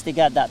 Cherries, they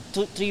got that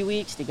 2-3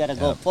 weeks, they got to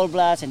go full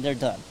blast, and they're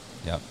done.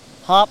 Yep.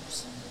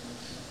 Hops,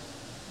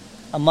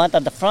 a month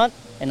at the front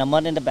and a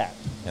month in the back.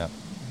 Yep.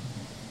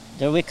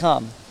 There we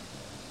come.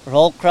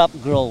 Row crop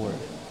grower.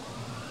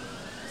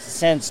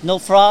 Since no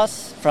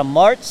frost from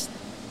March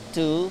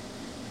to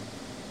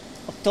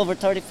October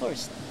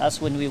 31st.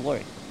 That's when we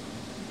work.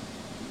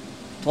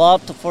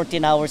 12 to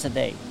 14 hours a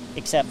day,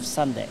 except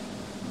Sunday.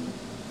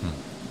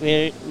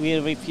 We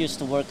refuse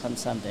to work on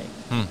Sunday.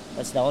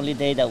 That's the only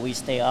day that we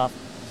stay off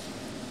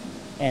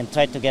and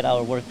try to get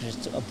our workers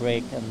to a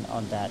break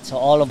on that. So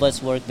all of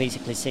us work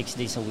basically 6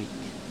 days a week.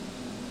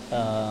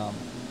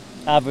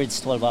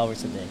 Average 12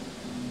 hours a day.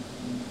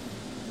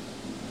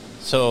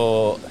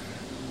 So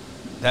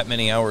that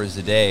many hours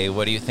a day,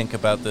 what do you think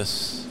about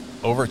this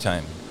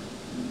overtime?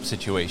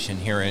 situation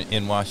here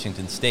in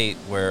Washington State,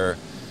 where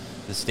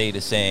the state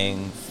is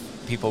saying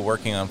people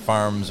working on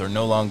farms are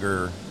no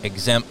longer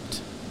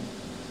exempt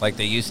like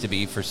they used to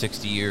be for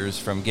 60 years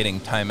from getting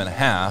time and a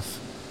half.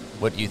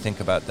 What do you think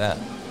about that?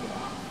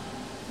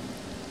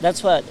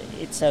 That's what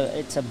it's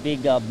a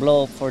big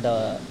blow for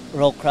the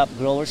row crop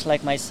growers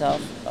like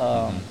myself,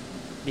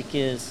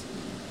 because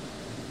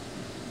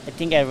I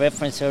think I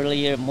referenced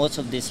earlier, most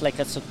of this, like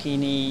a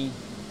zucchini,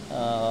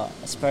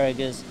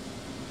 asparagus,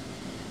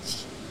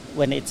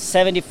 when it's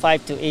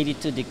 75 to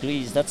 82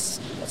 degrees, that's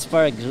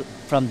asparagus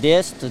from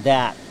this to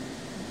that.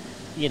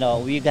 You know,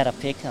 we gotta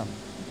pick them.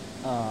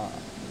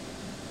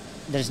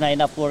 There's not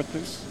enough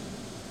workers.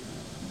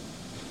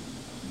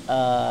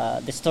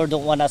 The store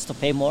don't want us to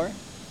pay more.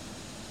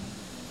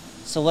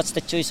 So what's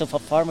the choice of a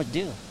farmer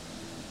do?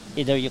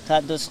 Either you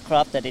cut those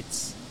crop that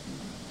it's,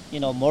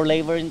 more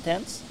labor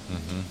intense,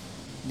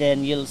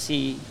 then you'll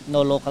see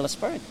no local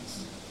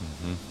asparagus.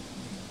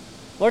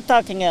 We're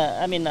talking,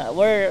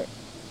 we're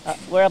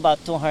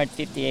about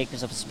 250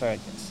 acres of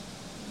asparagus.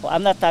 Well,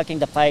 I'm not talking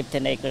the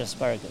 5-10 acre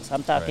asparagus.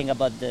 I'm talking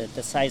about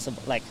the size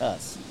of like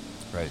us.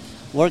 Right.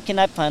 Where can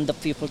I find the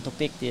people to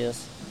pick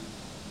this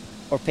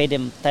or pay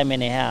them time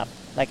and a half?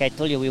 Like I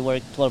told you, we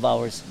work 12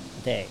 hours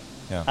a day,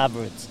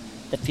 average.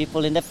 The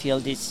people in the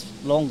field is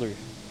longer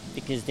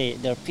because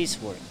they're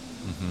piecework.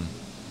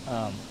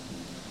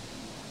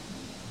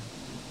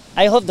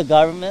 I hope the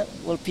government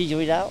will figure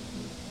it out,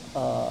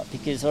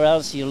 because or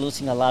else you're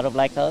losing a lot of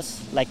like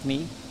us, like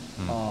me,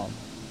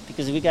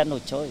 because we got no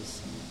choice.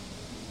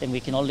 Then we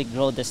can only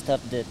grow the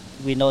stuff that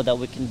we know that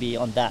we can be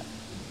on that,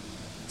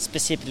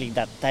 specifically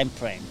that time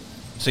frame.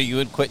 So you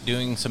would quit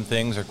doing some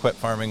things or quit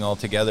farming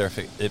altogether if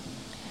it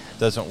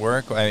doesn't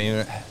work? I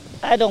mean,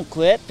 I don't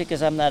quit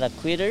because I'm not a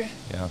quitter.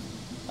 Yeah.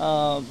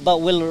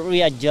 But we'll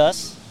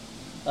readjust.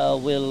 We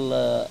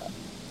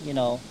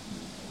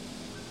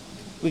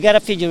got to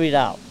figure it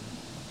out.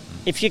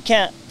 If you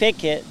can't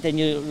pick it, then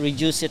you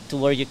reduce it to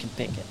where you can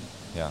pick it.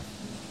 Yeah.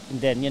 And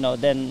then,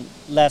 then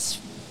less,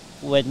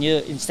 when you,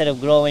 instead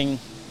of growing,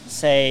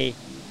 say,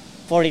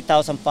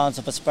 40,000 pounds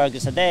of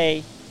asparagus a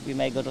day, we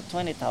may go to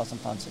 20,000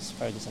 pounds of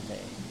asparagus a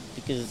day,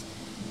 because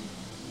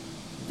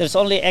there's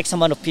only X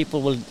amount of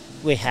people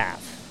we have,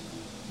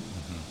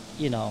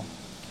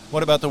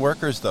 What about the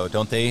workers, though?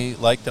 Don't they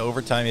like the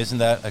overtime? Isn't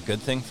that a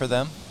good thing for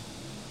them?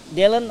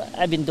 Dylan,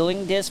 I've been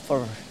doing this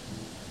for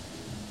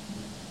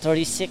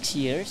 36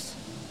 years.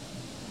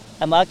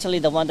 I'm actually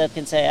the one that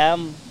can say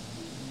I'm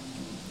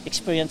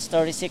experienced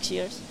 36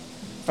 years.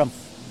 From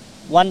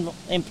 1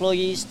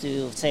 employees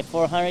to, say,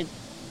 400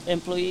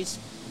 employees.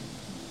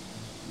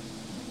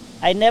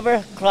 I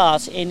never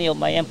cross any of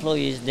my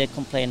employees that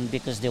complain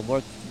because they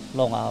work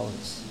long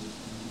hours.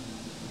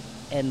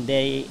 And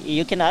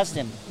you can ask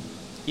them.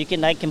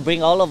 I can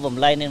bring all of them,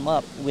 line them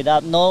up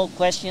without no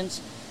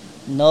questions,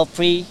 no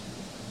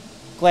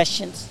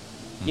pre-questions.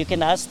 You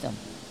can ask them.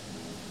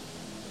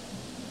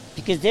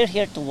 Because they're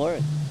here to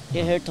work.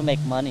 They're here to make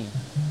money.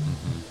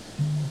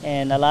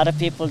 And a lot of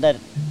people that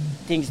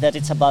thinks that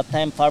it's about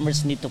time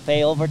farmers need to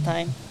pay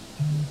overtime.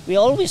 We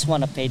always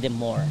want to pay them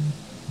more.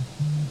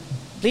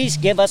 Please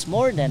give us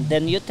more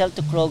then you tell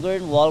to Kroger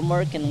and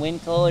Walmart and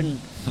Winco and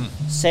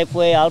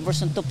Safeway,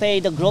 Albertson to pay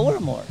the grower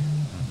more.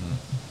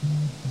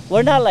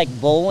 We're not like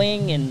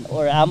Boeing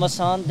or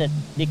Amazon that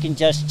they can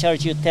just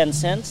charge you 10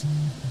 cents.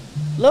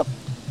 Look,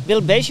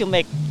 Bill Basu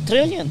make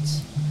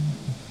trillions.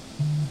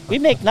 We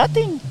make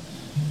nothing.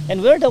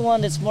 And we're the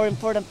one that's more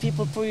important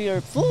people for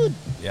your food.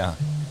 Yeah.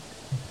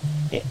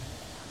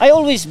 I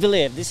always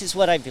believe, this is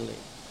what I believe,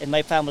 in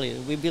my family,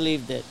 we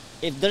believe that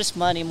if there's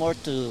money more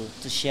to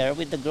share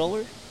with the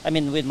grower,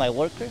 with my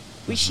worker,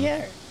 we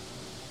share.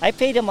 I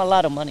pay them a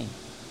lot of money.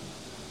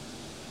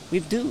 We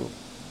do.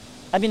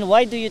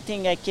 Why do you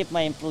think I keep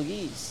my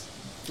employees?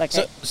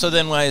 So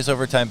then why is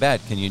overtime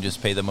bad? Can you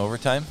just pay them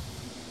overtime?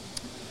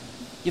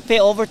 You pay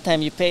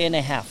overtime, you pay and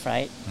a half,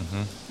 right?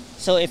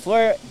 So if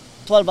we're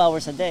 12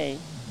 hours a day,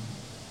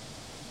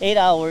 8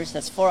 hours,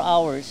 that's 4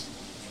 hours.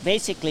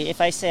 Basically,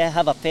 if I say I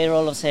have a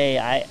payroll of, say,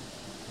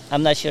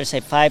 I'm not sure, say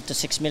 5 to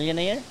 6 million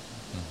a year,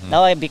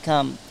 now I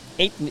become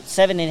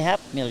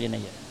 7.5 million a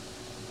year.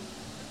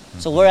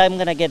 So where I'm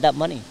gonna get that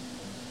money?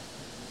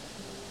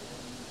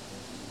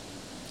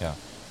 Yeah.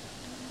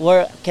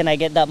 Where can I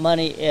get that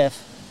money if,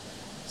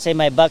 say,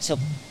 my box of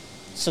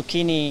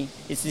zucchini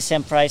is the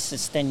same price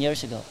as 10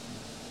 years ago?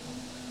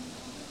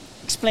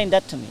 Explain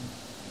that to me.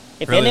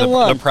 If really,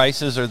 anyone, the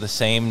prices are the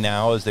same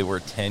now as they were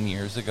 10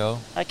 years ago?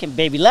 I can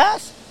baby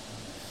last.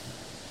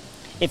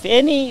 If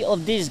any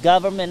of these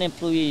government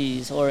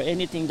employees or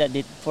anything that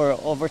did for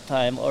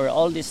overtime or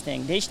all these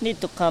things, they just need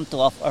to come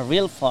to a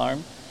real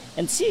farm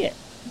and see it.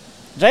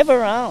 Drive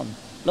around.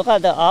 Look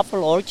at the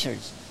apple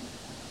orchards.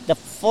 The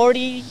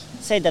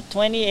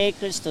 20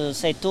 acres to,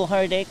 say,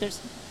 200 acres,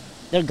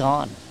 they're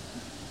gone.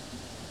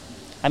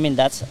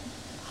 That's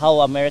how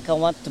America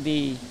wants to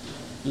be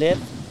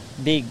lived.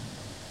 Big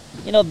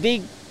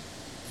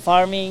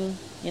farming,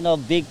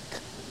 big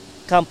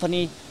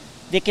company,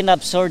 they can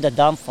absorb the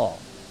downfall.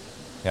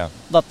 Yeah.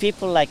 But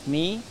people like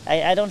me,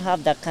 I don't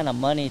have that kind of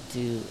money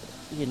to,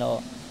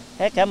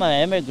 heck, I'm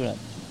an immigrant.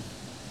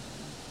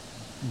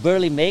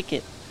 Barely make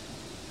it.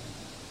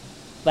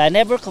 But I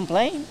never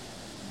complain.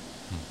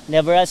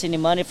 Never ask any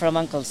money from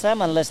Uncle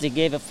Sam unless they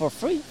gave it for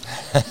free.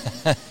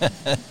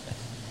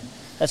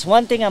 That's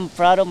one thing I'm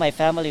proud of my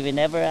family. We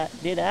never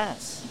did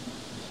ask.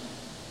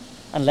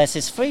 Unless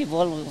it's free,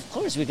 well, of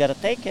course, we got to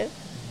take it.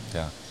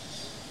 Yeah.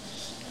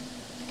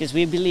 Because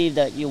we believe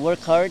that you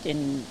work hard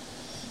and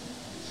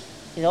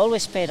it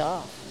always paid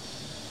off.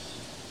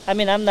 I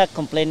mean, I'm not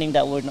complaining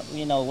that we're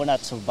not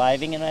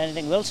surviving or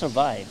anything. We'll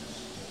survive.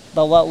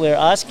 But what we're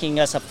asking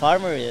as a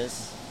farmer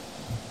is,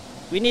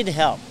 we need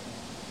help.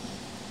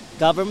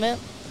 Government,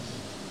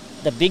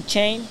 the big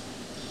chain,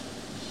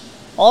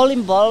 all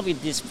involved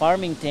with this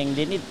farming thing,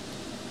 they need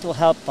to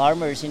help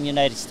farmers in the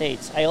United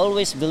States. I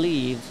always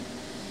believe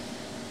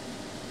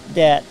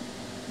that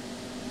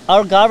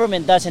our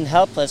government doesn't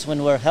help us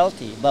when we're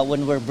healthy, but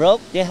when we're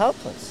broke, they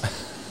help us.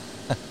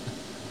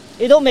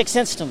 It don't make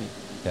sense to me.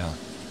 Yeah.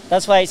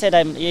 That's why I said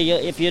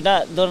if you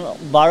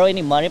don't borrow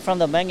any money from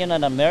the bank, you're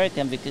not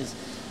American, because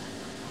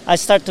I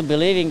start to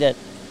believing that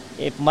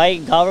if my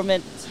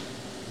government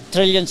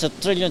trillions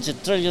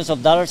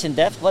of dollars in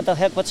debt, what the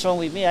heck, what's wrong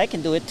with me? I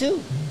can do it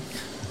too.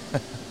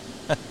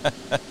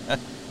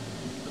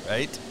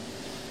 Right?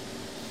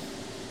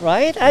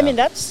 Right? Yeah. I mean,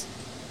 that's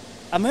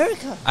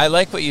America. I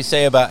like what you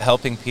say about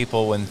helping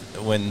people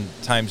when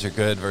times are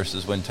good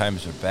versus when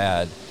times are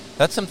bad.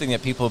 That's something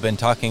that people have been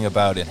talking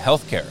about in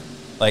healthcare,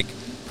 like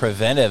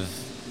preventive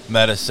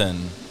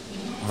medicine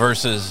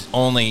versus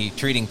only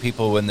treating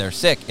people when they're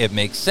sick. It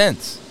makes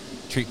sense.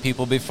 Treat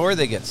people before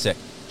they get sick.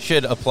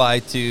 Should apply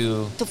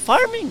to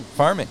farming.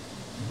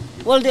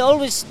 Well,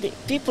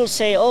 people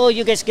say, oh,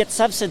 you guys get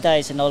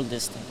subsidized and all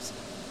these things.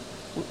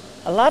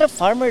 A lot of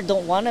farmers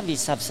don't want to be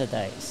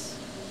subsidized.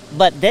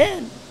 But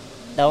then,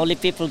 the only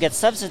people get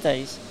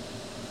subsidized,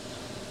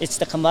 it's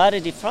the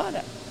commodity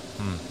product.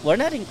 We're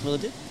not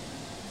included.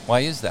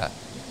 Why is that?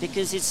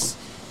 Because it's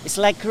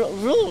like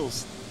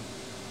rules.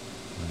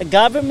 The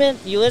government,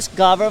 U.S.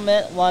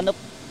 government, want to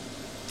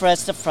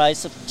press the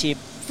price of cheap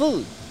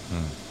food.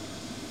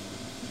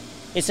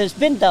 It's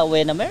been that way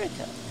in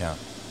America. Yeah.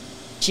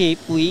 Cheap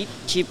wheat,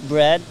 cheap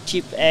bread,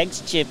 cheap eggs,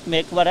 cheap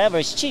milk, whatever.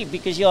 It's cheap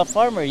because you're a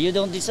farmer. You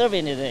don't deserve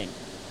anything.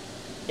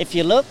 If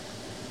you look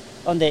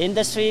on the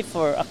industry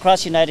for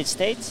across United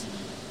States,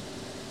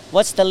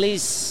 what's the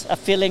least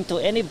appealing to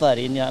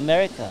anybody in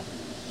America?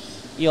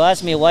 You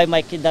ask me why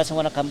my kid doesn't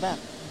want to come back.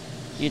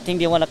 You think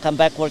they want to come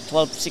back, work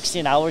 12,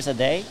 16 hours a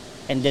day,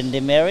 and then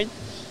they're married,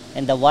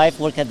 and the wife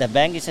work at the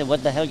bank? You say,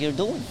 what the hell you're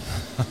doing?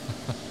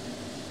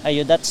 Are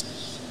you that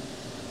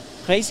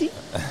crazy?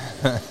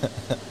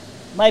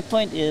 My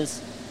point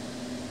is,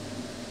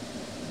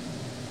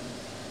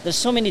 there's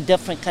so many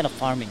different kind of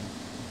farming.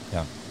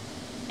 Yeah.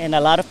 And a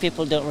lot of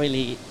people don't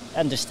really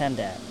understand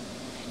that.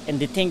 And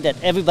they think that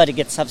everybody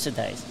gets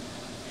subsidized.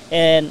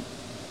 And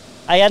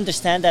I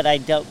understand that. I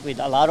dealt with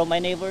a lot of my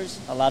neighbors,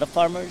 a lot of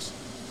farmers.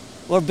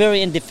 We're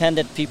very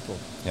independent people.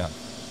 Yeah.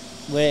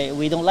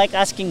 We don't like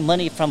asking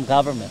money from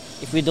government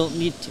if we don't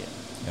need to.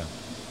 Yeah.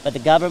 But the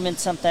government,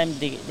 sometimes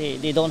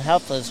they don't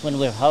help us when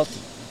we're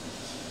healthy.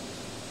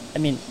 I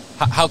mean,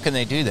 how can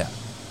they do that?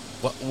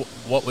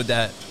 What would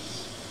that?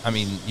 I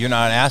mean, you're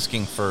not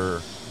asking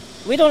for.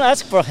 We don't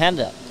ask for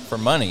handout. For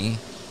money,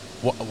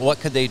 what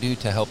could they do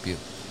to help you?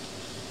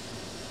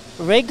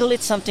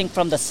 Regulate something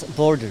from the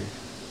border.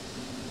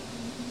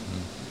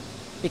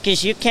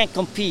 Because you can't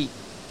compete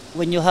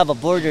when you have a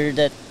border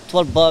that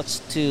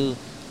 $12 to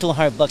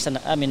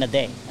 $200 a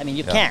day. I mean,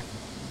 you can't.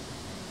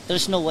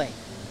 There's no way.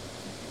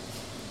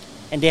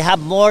 And they have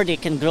more. They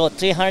can grow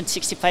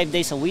 365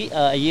 days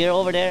a year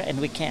over there, and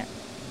we can't.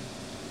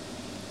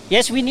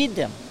 Yes, we need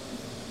them.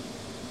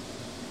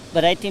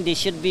 But I think there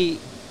should be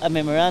a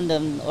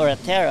memorandum or a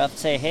tariff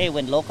say, hey,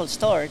 when locals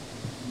start,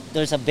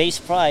 there's a base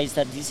price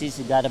that this is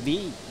gotta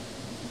be.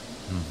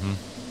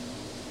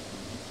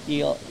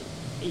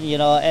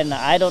 And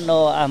I don't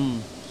know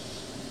I'm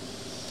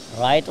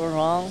right or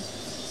wrong.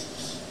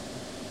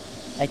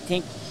 I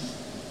think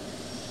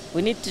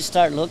we need to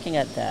start looking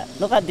at that.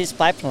 Look at this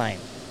pipeline.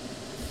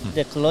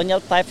 The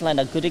Colonial Pipeline,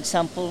 a good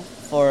example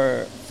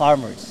for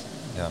farmers.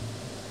 Yeah.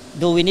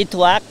 Do we need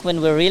to act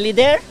when we're really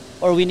there,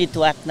 or we need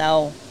to act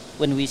now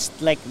when we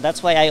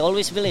that's why I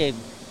always believe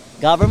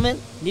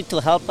government need to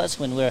help us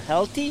when we're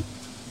healthy,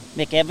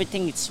 make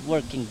everything it's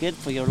working good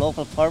for your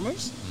local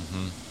farmers.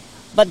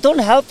 But don't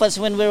help us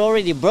when we're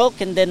already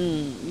broke, and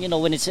then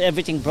when it's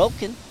everything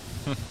broken,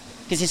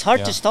 because it's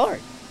hard to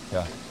start.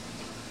 Yeah.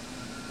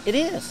 It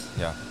is.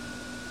 Yeah.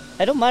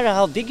 I don't matter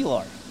how big you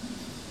are.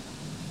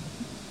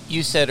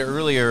 You said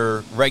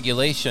earlier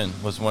regulation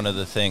was one of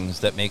the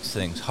things that makes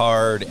things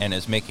hard and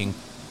is making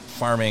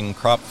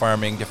crop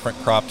farming, different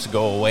crops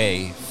go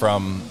away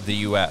from the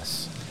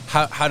U.S.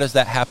 How does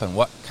that happen?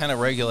 What kind of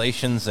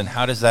regulations, and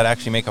how does that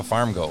actually make a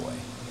farm go away?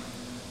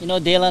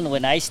 Dylan,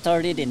 when I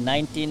started in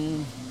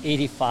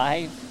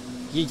 1985,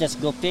 you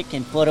just go pick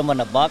and put them on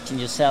a box and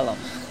you sell them.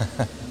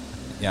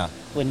 Yeah.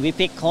 When we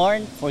pick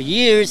corn for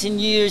years and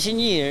years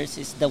and years,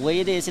 it's the way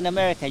it is in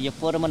America. You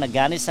put them on a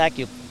gunny sack,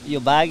 you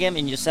bag them,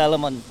 and you sell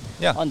them on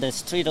the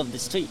street.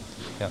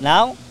 Yeah.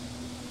 Now,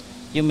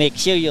 you make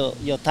sure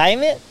you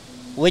time it.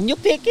 When you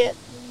pick it,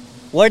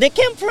 where they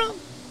came from.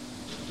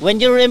 When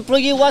your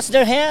employee wash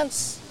their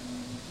hands.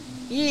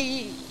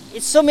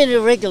 It's so many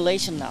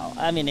regulation now.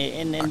 I mean,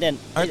 and then...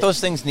 Aren't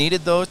those things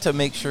needed, though, to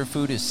make sure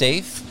food is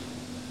safe?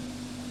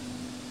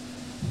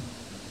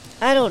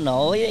 I don't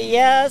know.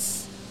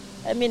 Yes.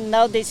 I mean,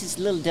 nowadays it's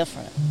a little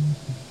different.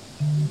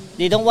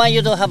 They don't want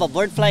you to have a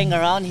bird flying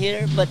around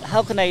here, but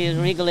how can I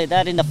regulate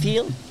that in the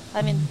field?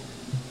 I mean,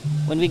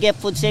 when we get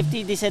food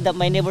safety, they said that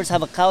my neighbors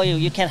have a cow,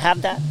 you can't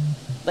have that.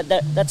 But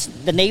that's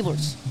the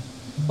neighbors.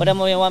 What do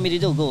you want me to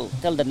do? Go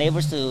tell the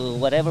neighbors to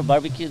whatever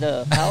barbecue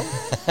the cow?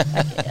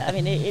 I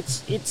mean,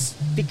 it's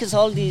because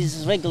all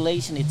these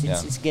regulation,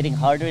 it's getting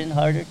harder and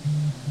harder.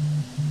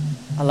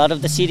 A lot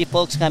of the city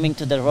folks coming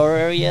to the rural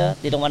area,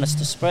 they don't want us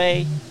to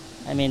spray.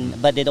 I mean,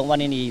 but they don't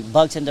want any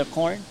bugs in their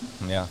corn.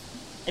 Yeah.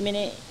 I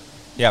mean,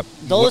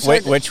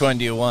 which one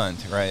do you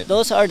want, right?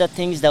 Those are the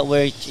things that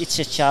it's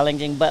just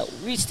challenging, but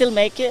we still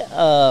make it.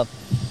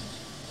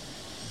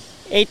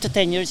 8 to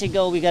 10 years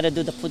ago, we got to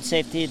do the food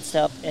safety and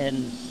stuff,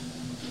 and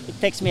it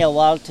takes me a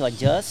while to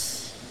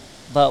adjust,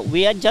 but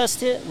we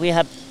adjust it. We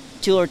have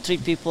 2 or 3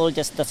 people,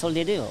 that's all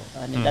they do.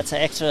 I mean, that's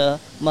extra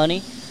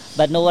money,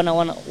 but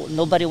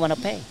nobody want to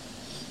pay.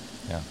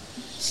 Yeah.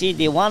 See,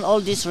 they want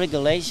all this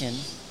regulation,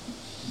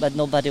 but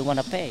nobody want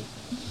to pay.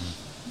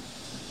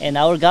 And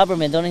our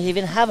government don't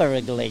even have a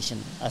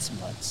regulation as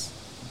much.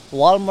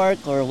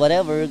 Walmart or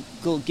whatever,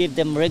 go give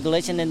them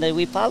regulation and then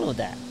we follow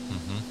that.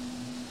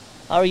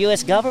 Our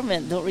U.S.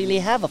 government don't really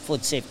have a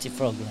food safety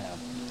program.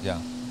 Yeah.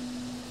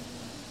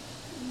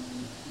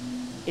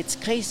 It's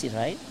crazy,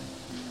 right?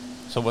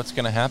 So what's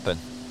going to happen?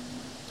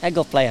 I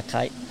go fly a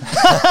kite.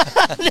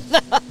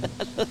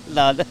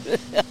 No.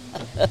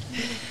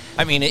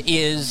 I mean, it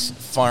is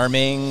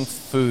farming,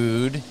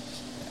 food,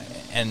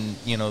 and,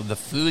 the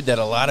food that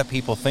a lot of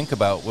people think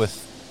about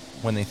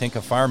when they think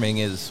of farming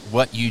is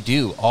what you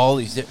do. All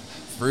these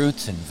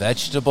fruits and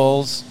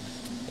vegetables.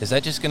 Is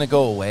that just going to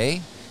go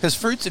away? Because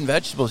fruits and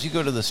vegetables, you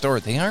go to the store,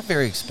 they aren't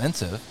very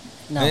expensive.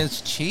 No. And it's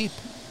cheap.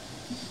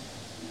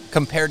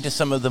 Compared to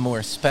some of the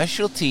more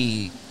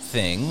specialty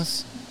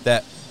things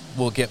that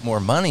will get more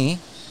money,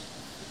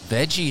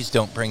 veggies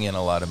don't bring in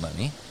a lot of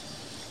money.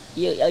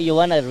 You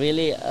want a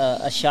really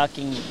a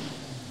shocking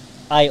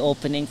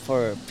eye-opening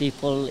for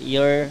people,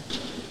 your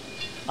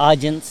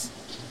audience?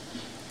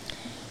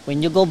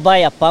 When you go buy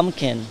a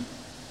pumpkin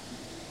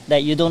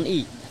that you don't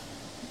eat,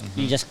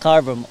 you just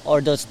carve them,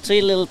 or those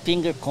 3 little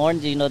finger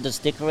corn, those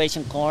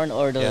decoration corn,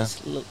 or those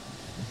 3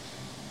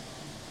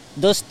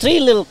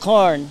 little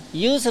corn,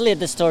 usually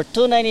at the store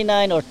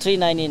 $2.99 or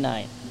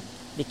 $3.99.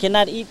 They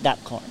cannot eat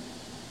that corn,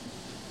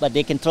 but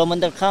they can throw them on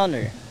their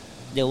counter.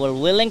 They were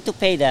willing to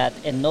pay that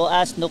and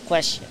ask no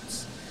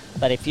questions.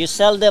 But if you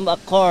sell them a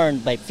corn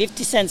by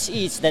 50 cents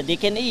each that they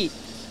can eat,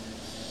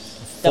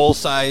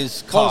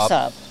 full-size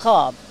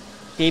cob,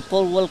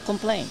 people will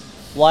complain.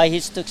 Why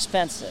it's too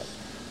expensive?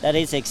 That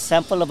is an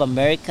example of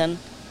American.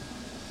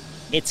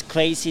 It's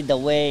crazy the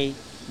way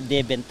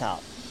they've been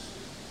taught.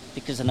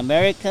 Because an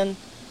American,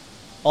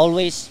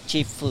 always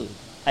cheap food.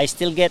 I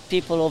still get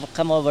people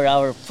come over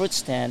our fruit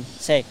stand,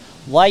 say,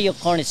 why your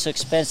corn is so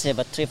expensive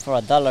at 3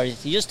 for $1?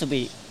 It used to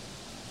be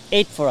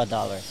 8 for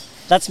 $1.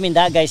 That means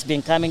that guy's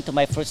been coming to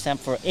my fruit stand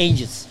for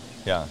ages.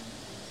 Yeah.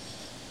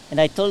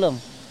 And I told him,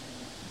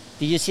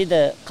 do you see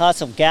the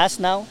cost of gas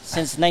now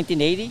since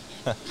 1980?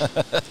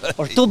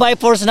 Or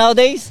 2x4s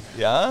nowadays?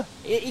 Yeah.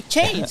 It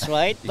changed,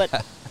 right?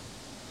 But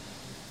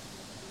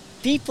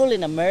people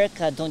in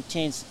America don't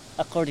change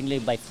accordingly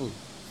by food.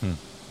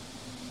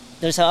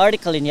 There's an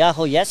article in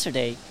Yahoo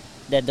yesterday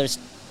that there's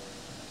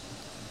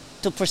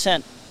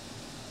 2%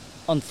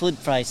 on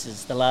food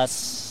prices.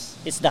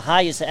 It's the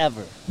highest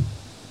ever.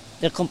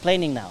 They're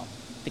complaining now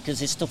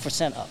because it's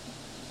 2% up.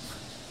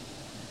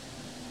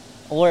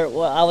 Or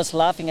I was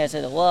laughing. I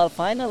said, well,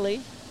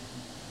 finally,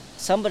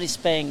 somebody's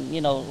paying,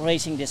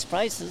 raising these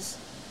prices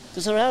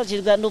because or else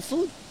you've got no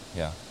food.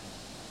 Yeah.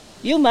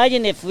 You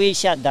imagine if we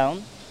shut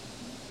down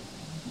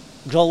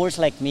growers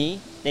like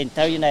me, the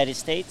entire United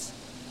States,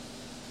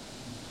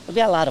 it'll be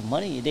a lot of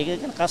money. They're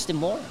going to cost them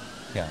more.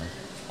 Yeah.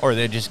 Or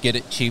they just get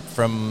it cheap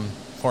from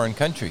foreign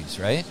countries,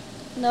 right?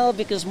 No,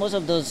 because most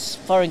of those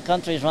foreign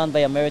countries run by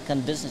American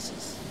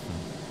businesses.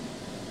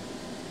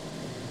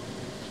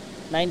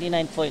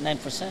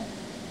 99.9%.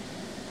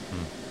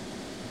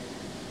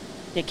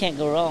 They can't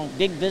go wrong.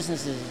 Big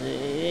businesses,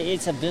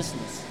 it's a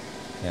business.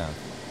 Yeah.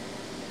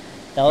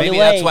 The only Maybe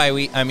way, that's why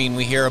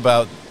we hear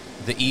about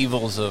the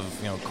evils of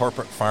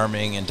corporate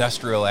farming,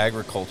 industrial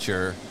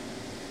agriculture.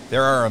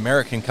 There are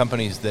American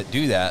companies that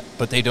do that,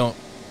 but they don't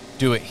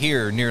do it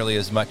here nearly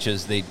as much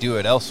as they do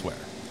it elsewhere.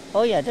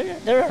 Oh yeah,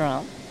 they're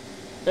around.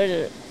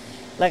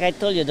 Like I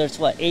told you, there's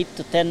 8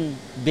 to 10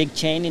 big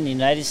chain in the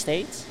United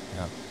States.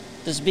 Yeah.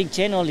 This big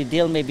chain only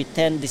deal maybe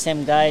 10 the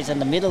same guys and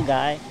the middle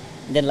guy,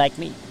 and then like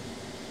me,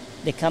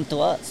 they come to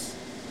us.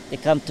 They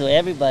come to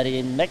everybody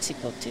in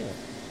Mexico too.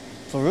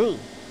 Peru,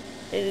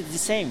 it's the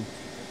same.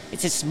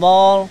 It's a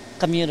small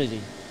community.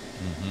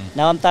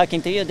 Now I'm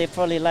talking to you, they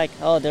probably like,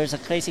 oh, there's a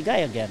crazy guy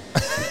again.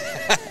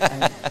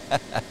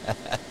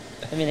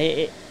 I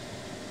mean,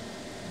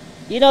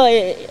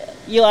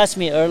 you asked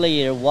me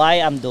earlier why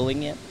I'm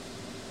doing it.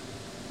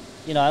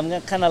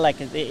 I'm kind of like,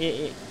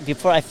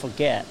 before I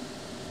forget,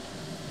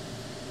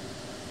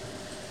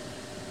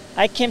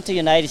 I came to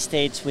United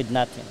States with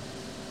nothing.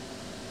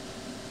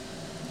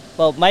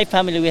 Well, my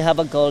family, we have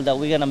a goal that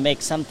we're going to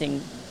make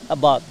something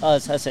about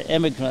us as an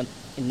immigrant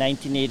in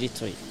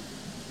 1983.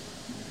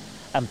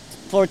 I'm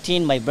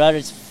 14, my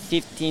brother's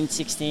 15,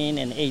 16,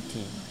 and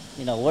 18.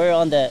 We're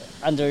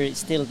under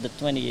still the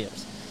 20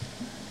 years.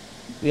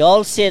 We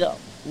all sit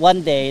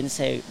one day and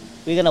say,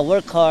 we're going to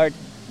work hard,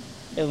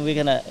 and we're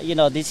going to,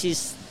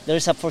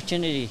 there's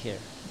opportunity here.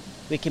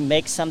 We can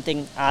make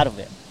something out of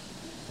it.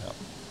 Yep.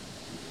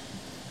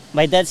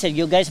 My dad said,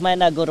 you guys might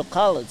not go to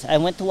college. I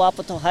went to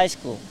Wapato High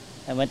School.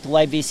 I went to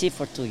YBC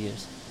for 2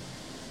 years.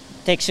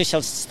 Take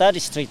social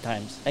studies 3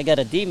 times. I got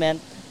a D, man.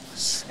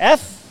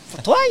 F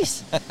for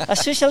twice.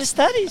 Social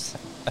studies.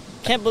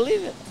 Can't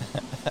believe it.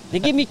 They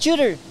give me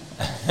tutor.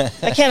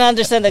 I can't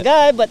understand the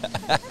guy, but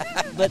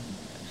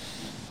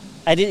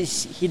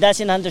he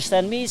doesn't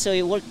understand me, so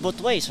it worked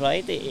both ways,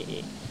 right?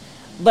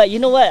 But you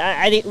know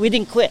what? We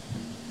didn't quit.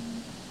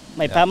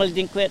 My family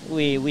didn't quit.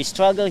 We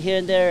struggled here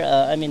and there.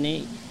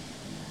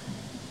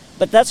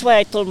 But that's why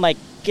I told my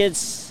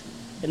kids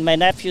and my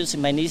nephews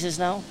and my nieces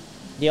now,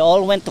 they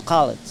all went to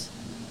college.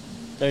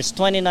 There's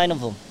 29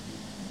 of them.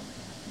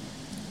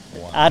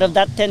 Wow. Out of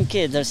that 10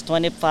 kids, there's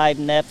 25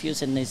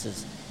 nephews and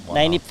nieces. Wow.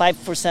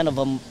 95% of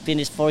them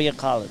finished 4-year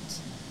college.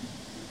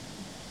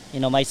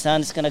 My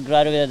son's going to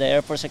graduate at the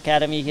Air Force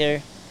Academy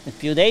here in a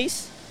few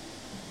days.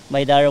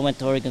 My daughter went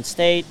to Oregon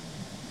State.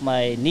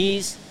 My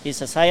niece is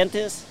a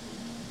scientist.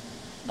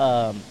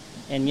 And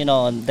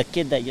the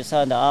kid that you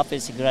saw in the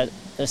office,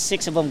 there's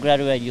 6 of them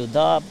graduated at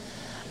UW.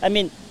 I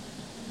mean,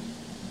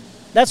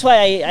 that's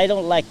why I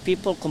don't like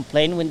people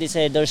complain when they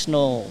say there's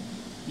no,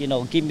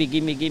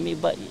 gimme,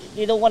 but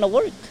they don't want to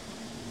work.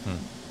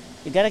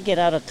 You got to get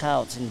out of the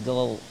couch and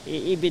go.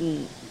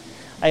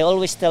 I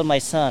always tell my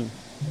son,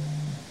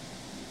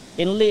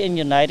 only in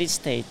United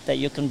States that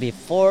you can be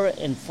 4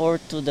 and 4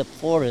 to the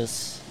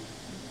forest.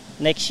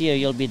 Next year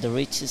you'll be the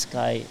richest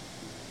guy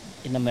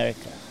in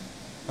America.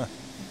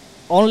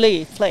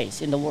 Only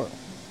place in the world.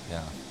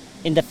 Yeah.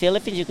 In the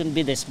Philippines, you can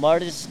be the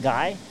smartest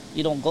guy.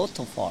 You don't go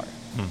too far.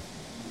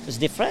 Because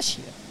they're fresh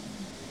here.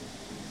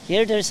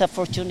 Here there's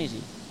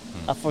opportunity.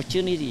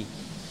 Opportunity.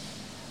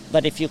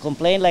 But if you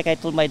complain, like I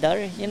told my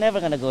daughter, you're never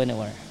going to go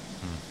anywhere.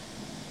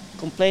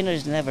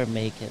 Complainers never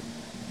make it.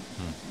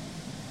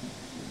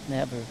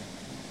 Never.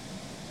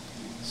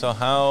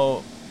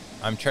 So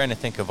I'm trying to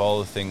think of all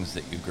the things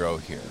that you grow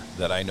here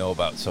that I know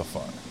about so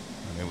far.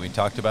 I mean, we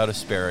talked about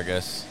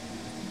asparagus.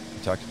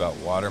 We talked about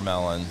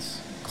watermelons,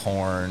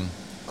 corn.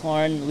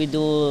 We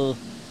do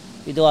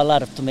a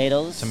lot of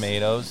tomatoes.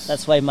 Tomatoes.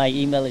 That's why my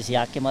email is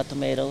Yakima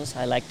Tomatoes.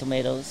 I like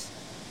tomatoes.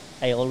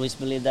 I always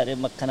believe that it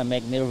might kind of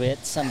make me rich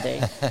someday,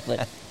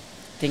 but I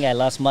think I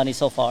lost money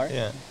so far.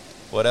 Yeah.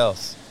 What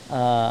else?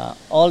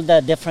 All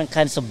the different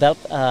kinds of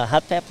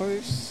hot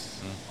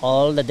peppers,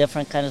 all the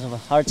different kinds of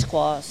hard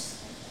squash,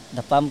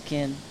 the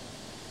pumpkin,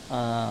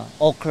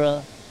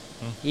 okra.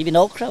 Even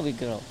okra we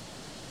grow.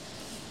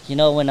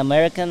 When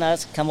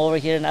Americans come over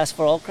here and ask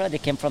for okra, they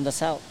came from the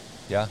South.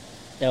 Yeah.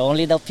 They're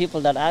only the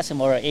people that ask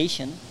them or are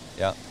Asian.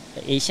 Yeah.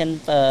 The Asian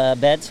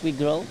beds we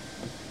grow.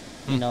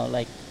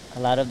 Like a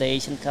lot of the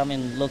Asian come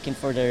in looking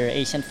for their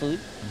Asian food.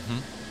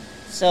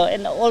 So,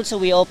 and also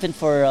we open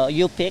for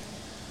you pick.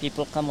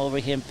 People come over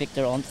here and pick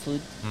their own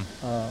food.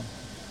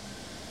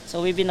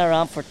 So we've been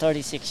around for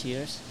 36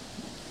 years.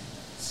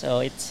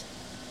 So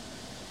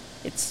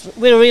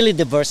we're really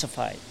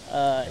diversified.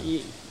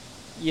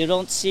 You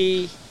don't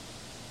see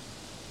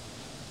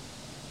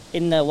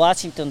in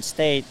Washington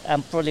State.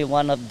 I'm probably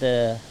one of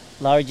the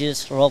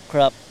largest row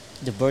crop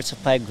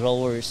diversified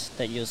growers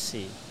that you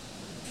see.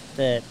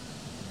 That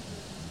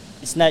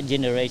it's not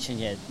generation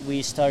yet.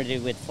 We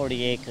started with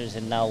 40 acres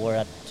and now we're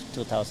at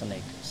 2,000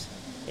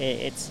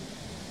 acres.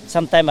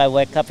 Sometimes I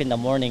wake up in the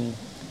morning,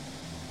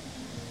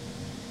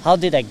 how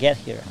did I get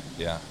here?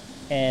 Yeah.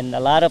 And a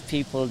lot of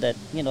people that,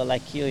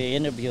 like you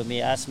interview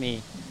me, ask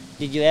me,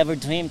 did you ever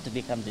dream to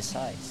become this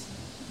size?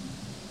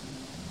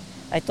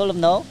 I told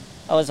them no.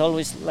 I was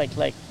always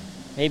like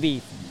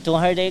maybe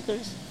 200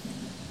 acres,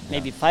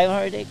 maybe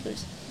 500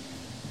 acres.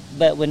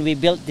 But when we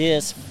built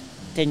this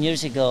 10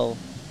 years ago,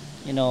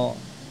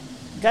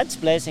 God's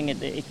blessing,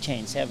 it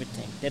changed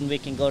everything. Then we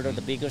can go to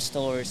the bigger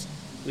stores,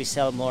 we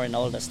sell more and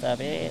all the stuff.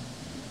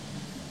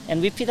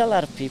 And we feed a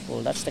lot of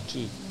people. That's the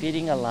key,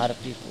 feeding a lot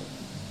of people.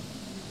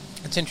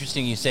 It's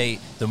interesting you say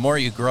the more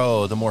you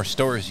grow, the more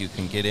stores you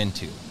can get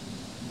into.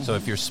 So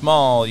if you're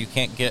small, you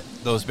can't get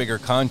those bigger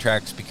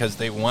contracts because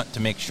they want to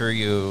make sure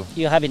you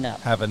have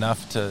enough. Have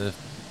enough to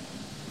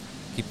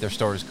keep their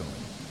stores going.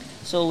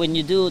 So when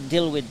you do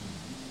deal with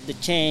the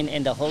chain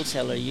and the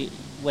wholesaler,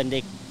 when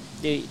they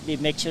they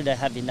make sure they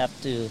have enough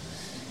to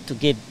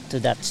give to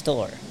that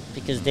store,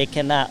 because they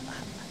cannot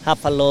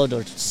half a load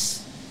or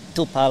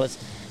 2 pallets,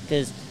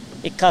 because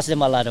it costs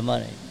them a lot of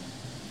money.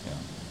 Yeah.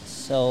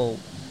 So,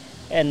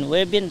 and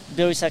we've been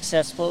very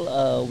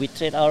successful. We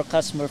treat our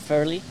customer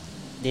fairly.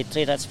 They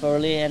treat us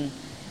fairly, and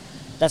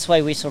that's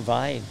why we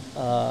survive.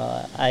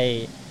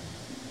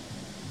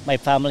 My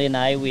family and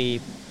I, we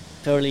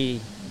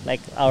fairly,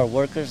 like our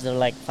workers, they're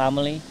like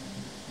family.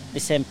 The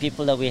same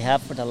people that we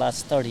have for the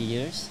last 30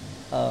 years.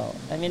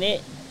 I mean,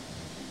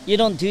 you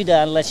don't do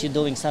that unless you're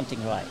doing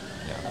something right.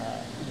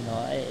 Yeah. You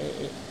know,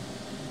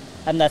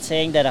 I'm not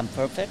saying that I'm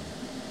perfect,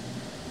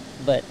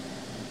 but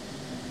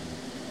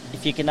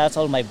if you can ask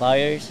all my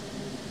buyers,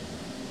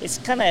 it's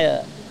kind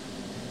of,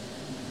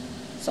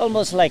 it's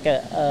almost like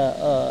if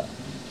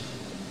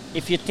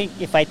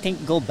I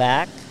think go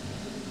back,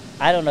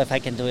 I don't know if I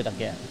can do it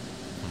again.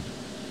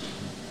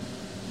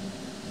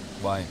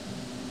 Why?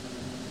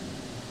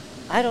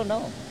 I don't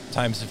know.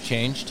 Times have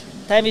changed.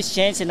 Time has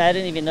changed, and I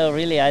don't even know,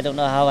 really, I don't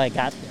know how I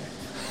got here.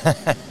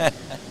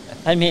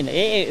 I mean,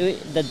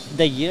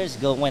 the years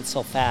went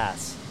so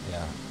fast.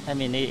 Yeah. I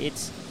mean,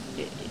 it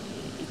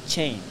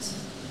changed.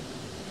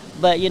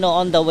 But, you know,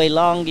 on the way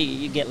along,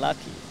 you get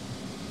lucky.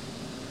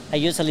 I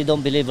usually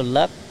don't believe in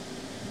luck,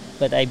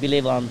 but I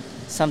believe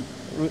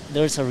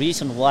there's a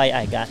reason why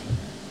I got here.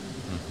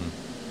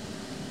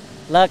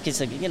 Mm-hmm. Luck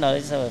is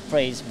it's a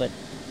phrase, but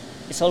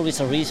it's always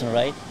a reason,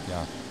 right?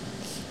 Yeah.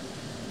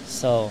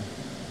 So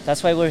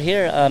that's why we're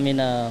here. I mean,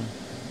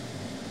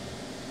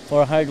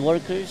 for hard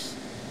workers,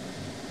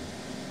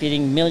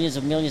 feeding millions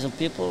of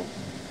people.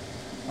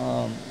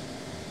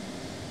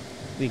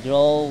 We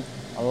grow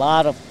a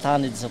lot of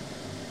tonnage of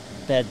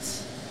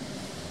beds,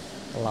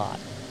 a lot.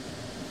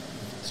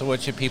 So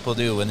what should people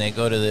do when they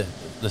go to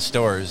the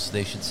stores?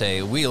 They should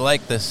say, we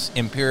like this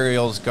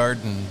Imperial's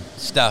Garden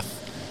stuff.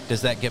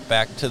 Does that get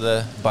back to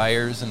the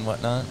buyers and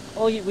whatnot?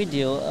 Oh, we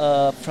do.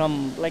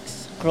 From like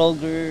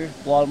Kroger,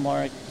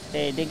 Walmart,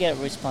 they get a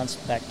response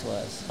back to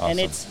us. Awesome.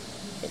 And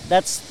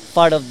that's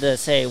part of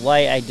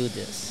why I do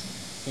this.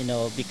 You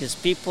know, because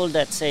people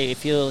that say,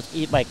 if you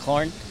eat my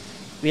corn,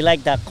 we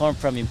like that corn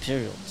from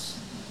Imperials.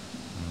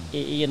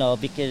 You know,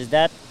 because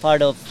that's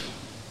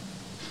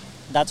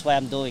why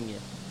I'm doing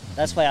it.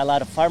 That's why a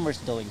lot of farmers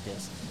doing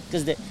this.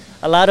 Because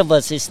a lot of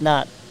us is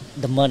not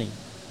the money.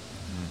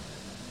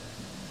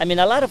 I mean,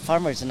 a lot of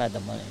farmers are not the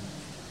money.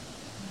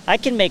 I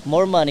can make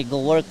more money, go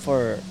work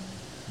for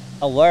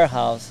a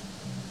warehouse,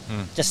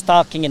 just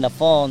talking in the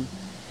phone.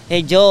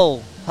 Hey,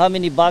 Joe, how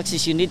many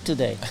boxes you need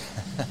today?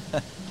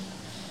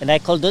 And I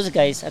call those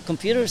guys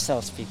computer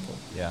salespeople.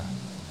 Yeah.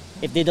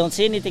 If they don't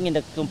see anything in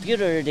the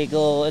computer, they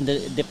go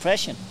into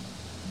depression.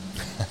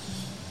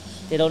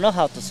 They don't know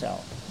how to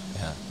sell.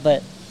 Yeah.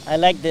 But I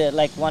like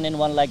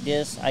one-on-one like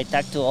this. I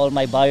talk to all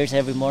my buyers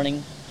every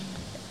morning,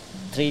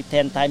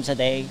 10 times a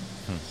day.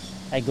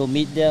 I go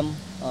meet them.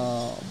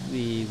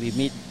 We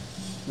meet,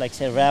 like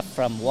say, rep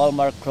from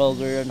Walmart,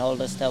 Kroger, and all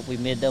that stuff. We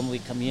meet them. We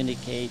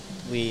communicate.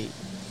 We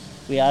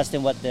ask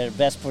them what they're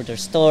best for their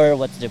store,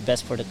 what's their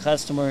best for the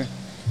customer.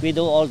 We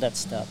do all that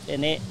stuff,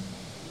 and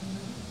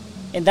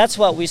that's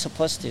what we're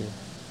supposed to,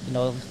 you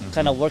know,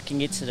 kind of working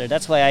each other.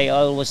 That's why I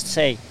always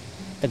say,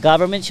 the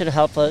government should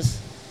help us,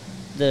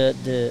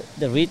 the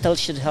retail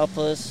should help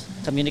us,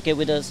 communicate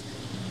with us,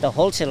 the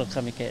wholesaler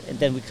communicate, and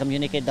then we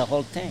communicate the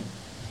whole thing.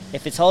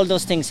 If it's all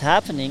those things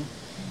happening,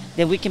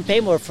 then we can pay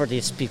more for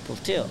these people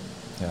too.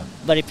 Yeah.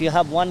 But if you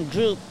have one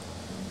group,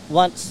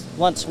 once,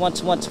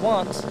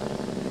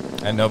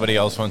 And nobody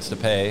else wants to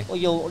pay.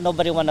 well,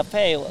 nobody want to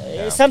pay.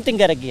 It's something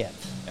gotta give.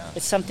 Yeah.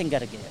 It's something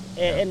gotta give.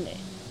 Yeah. And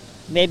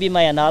maybe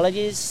my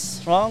analogy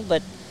is wrong,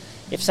 but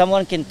if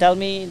someone can tell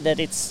me that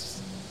it's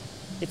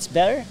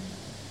better,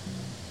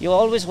 you're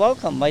always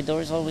welcome. My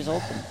door is always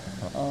open.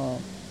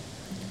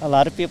 A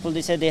lot of people,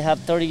 they say they have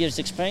 30 years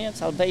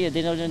experience. I'll bet you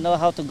they don't even know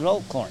how to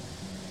grow corn.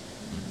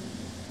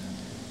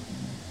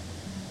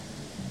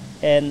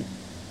 And,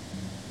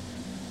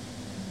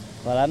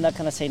 well, I'm not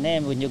going to say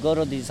name. When you go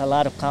to a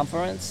lot of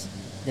conference,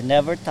 they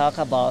never talk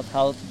about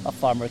how a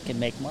farmer can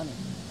make money.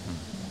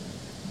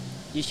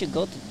 You should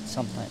go to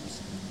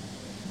sometimes.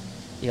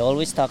 They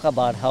always talk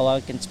about how I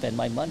can spend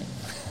my money.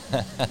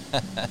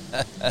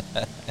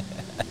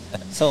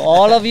 So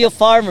all of you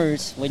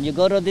farmers, when you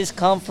go to this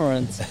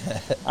conference,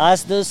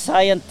 ask those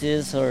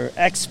scientists or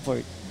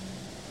experts,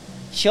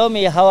 show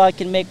me how I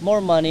can make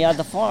more money at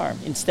the farm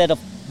instead of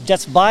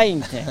just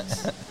buying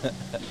things.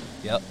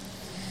 Yep.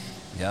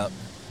 That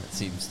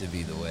seems to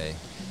be the way.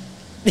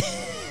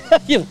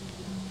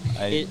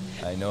 I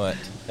know it.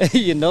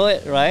 You know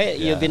it, right?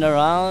 Yeah. You've been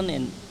around,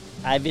 and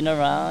I've been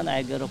around.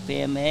 I go to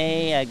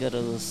PMA, I go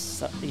to,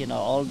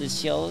 all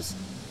these shows.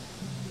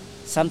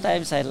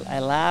 Sometimes I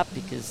laugh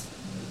because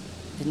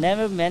they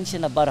never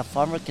mention about a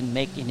farmer can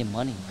make any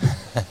money.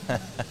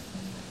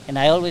 And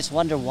I always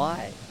wonder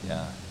why.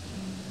 Yeah.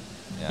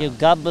 You're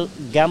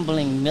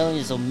gambling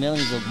millions of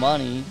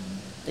money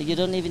that you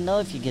don't even know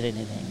if you get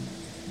anything.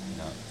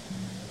 No.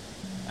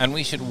 And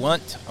we should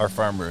want our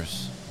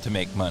farmers to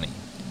make money,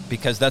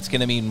 because that's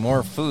going to mean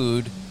more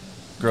food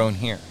grown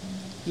here.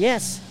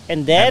 Yes,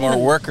 and then And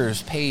more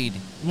workers paid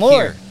more.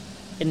 here.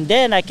 And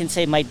then I can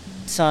say my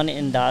son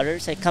and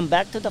daughters, I come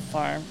back to the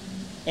farm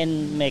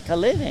and make a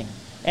living,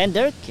 and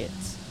their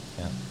kids,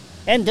 Yeah.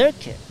 and their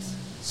kids.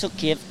 So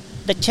keep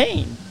the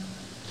chain.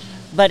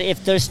 But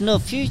if there's no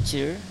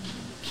future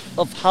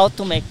of how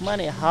to make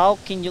money, how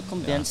can you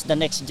convince the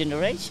next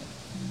generation?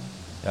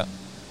 Yeah.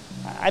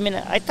 I mean,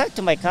 I talked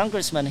to my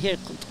congressman here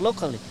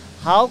locally.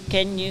 How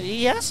can you,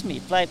 he asked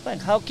me,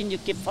 how can you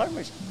keep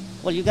farmers?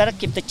 Well, you got to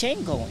keep the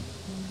chain going.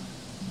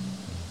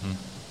 Mhm.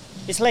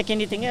 It's like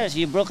anything else.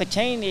 You broke a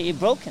chain, you're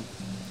broken,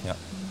 Yeah.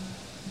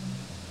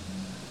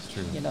 It's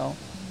true. you know.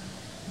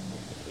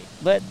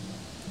 But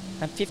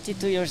I'm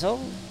 52 years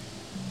old.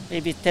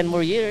 Maybe 10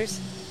 more years.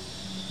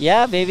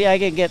 Yeah, maybe I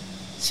can get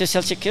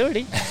Social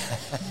Security.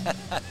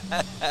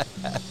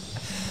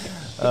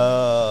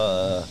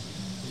 Well,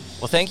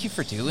 thank you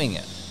for doing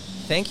it.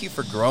 Thank you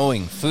for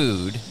growing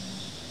food.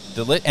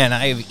 And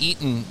I have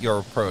eaten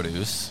your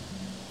produce,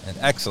 and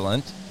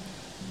excellent.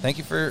 Thank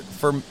you for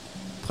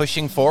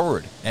pushing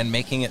forward and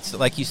making it,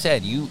 like you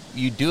said, you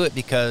do it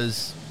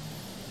because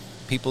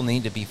people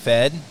need to be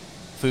fed.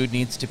 Food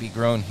needs to be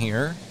grown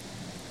here.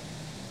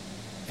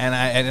 And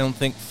I don't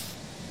think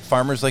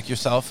farmers like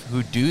yourself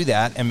who do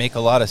that and make a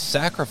lot of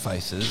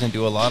sacrifices and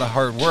do a lot of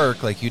hard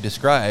work, like you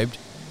described,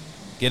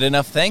 get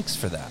enough thanks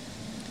for that.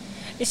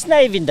 It's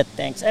not even the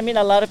thanks. I mean,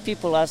 a lot of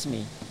people ask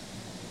me.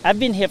 I've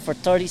been here for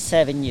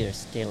 37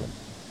 years, Dylan.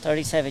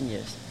 37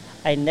 years.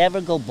 I never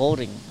go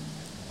boating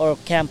or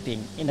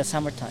camping in the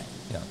summertime.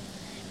 Yeah.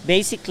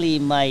 Basically,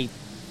 my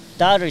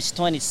daughter is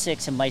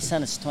 26 and my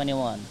son is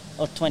 21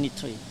 or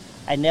 23.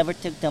 I never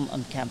took them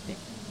on camping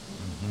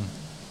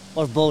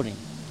or boating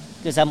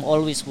because I'm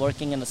always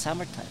working in the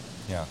summertime.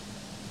 Yeah.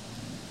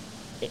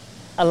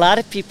 A lot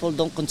of people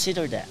don't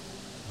consider that.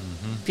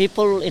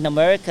 People in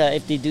America,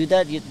 if they do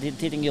that, they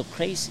think you're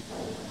crazy.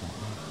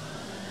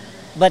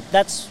 But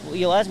that's,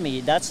 you ask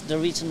me, that's the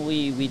reason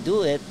we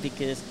do it,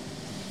 because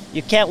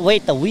you can't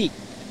wait a week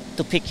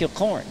to pick your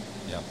corn.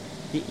 Yeah.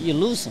 You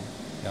lose them.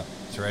 Yeah.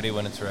 It's ready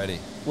when it's ready.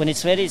 When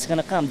it's ready, it's going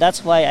to come.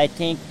 That's why I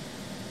think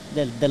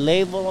the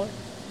labor,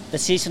 the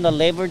seasonal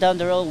labor down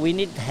the road, we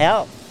need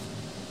help.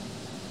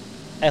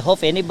 I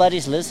hope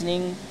anybody's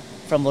listening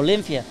from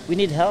Olympia, we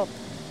need help.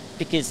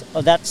 Because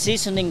of that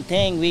seasoning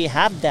thing, we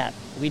have that.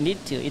 We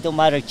need to. It don't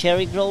matter,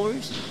 cherry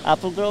growers,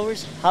 apple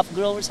growers, hop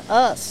growers,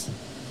 us.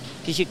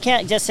 Because you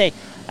can't just say,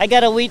 I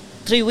got to wait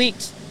 3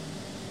 weeks.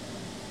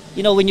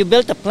 You know, when you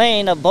build a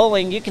plane, a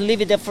Boeing, you can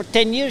leave it there for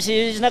 10 years.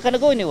 It's not going to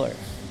go anywhere.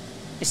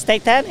 It's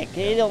Titanic.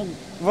 It don't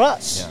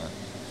rust. Yeah.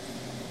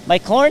 My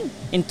corn,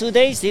 in 2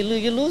 days, you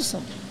lose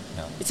them.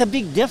 Yeah. It's a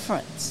big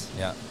difference.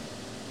 Yeah.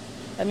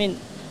 I mean,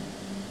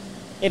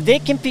 if they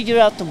can figure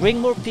out to bring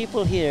more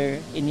people here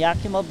in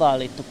Yakima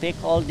Valley to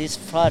pick all this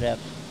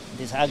product,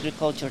 this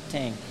agriculture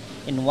thing,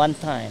 in one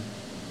time,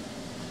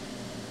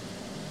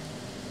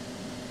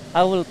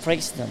 I will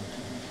praise them.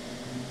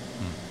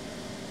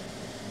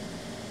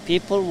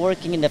 People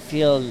working in the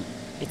field,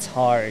 it's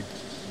hard.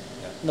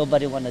 Yeah.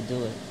 Nobody want to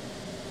do it.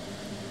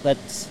 But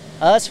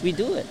us, we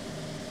do it.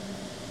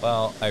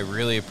 Well, I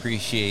really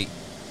appreciate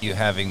you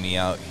having me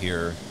out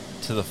here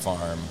to the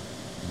farm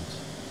and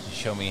to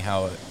show me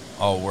how it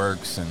all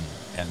works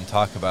and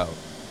talk about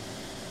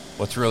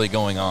what's really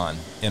going on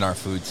in our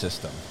food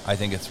system. I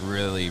think it's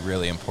really,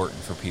 really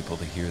important for people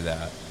to hear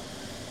that.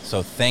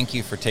 So thank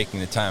you for taking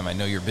the time. I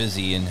know you're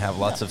busy and have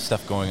lots of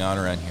stuff going on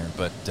around here,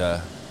 but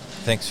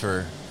thanks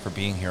for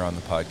being here on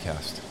the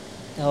podcast.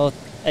 Oh,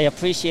 I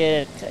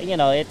appreciate it. You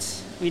know,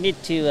 we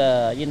need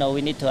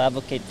to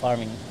advocate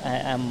farming.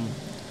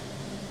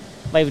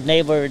 My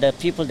neighbor, the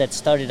people that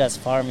started us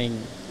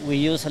farming, we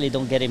usually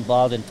don't get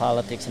involved in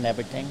politics and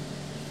everything.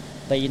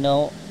 But you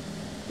know,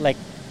 like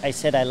I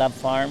said, I love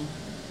farm,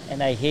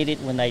 and I hate it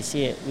when I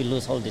see it. We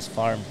lose all these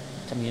farm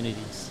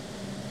communities.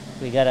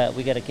 We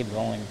gotta keep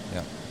going.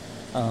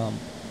 Yeah.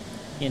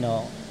 You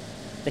know,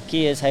 the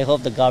key is I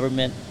hope the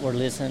government will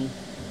listen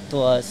to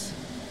us,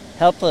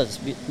 help us.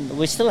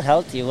 We're still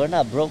healthy. We're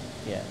not broke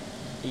yet.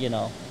 You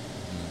know,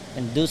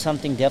 and do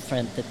something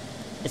different. That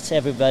it's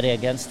everybody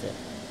against it.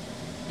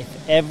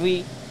 If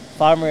every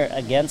farmer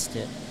against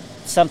it,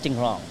 something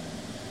wrong.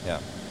 Yeah.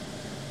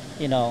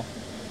 You know,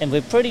 and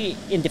we're pretty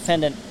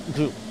independent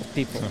group of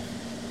people.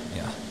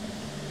 Yeah.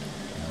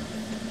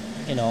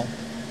 You know,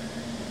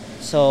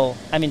 so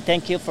I mean,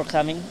 thank you for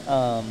coming.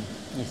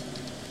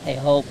 I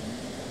hope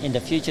in the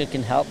future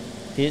can help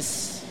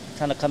this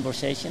kind of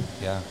conversation.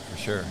 Yeah, for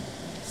sure.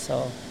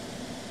 So,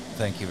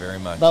 Thank you very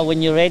much. but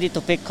when you're ready to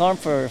pick corn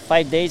for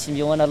 5 days and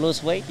you want to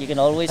lose weight, you can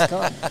always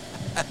come.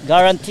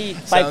 Guaranteed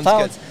 5 Sounds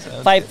pounds, good.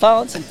 Sounds 5 good.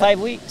 pounds in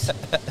 5 weeks.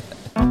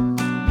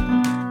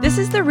 This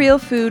is the Real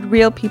Food,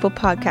 Real People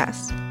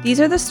podcast. These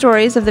are the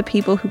stories of the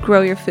people who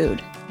grow your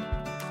food.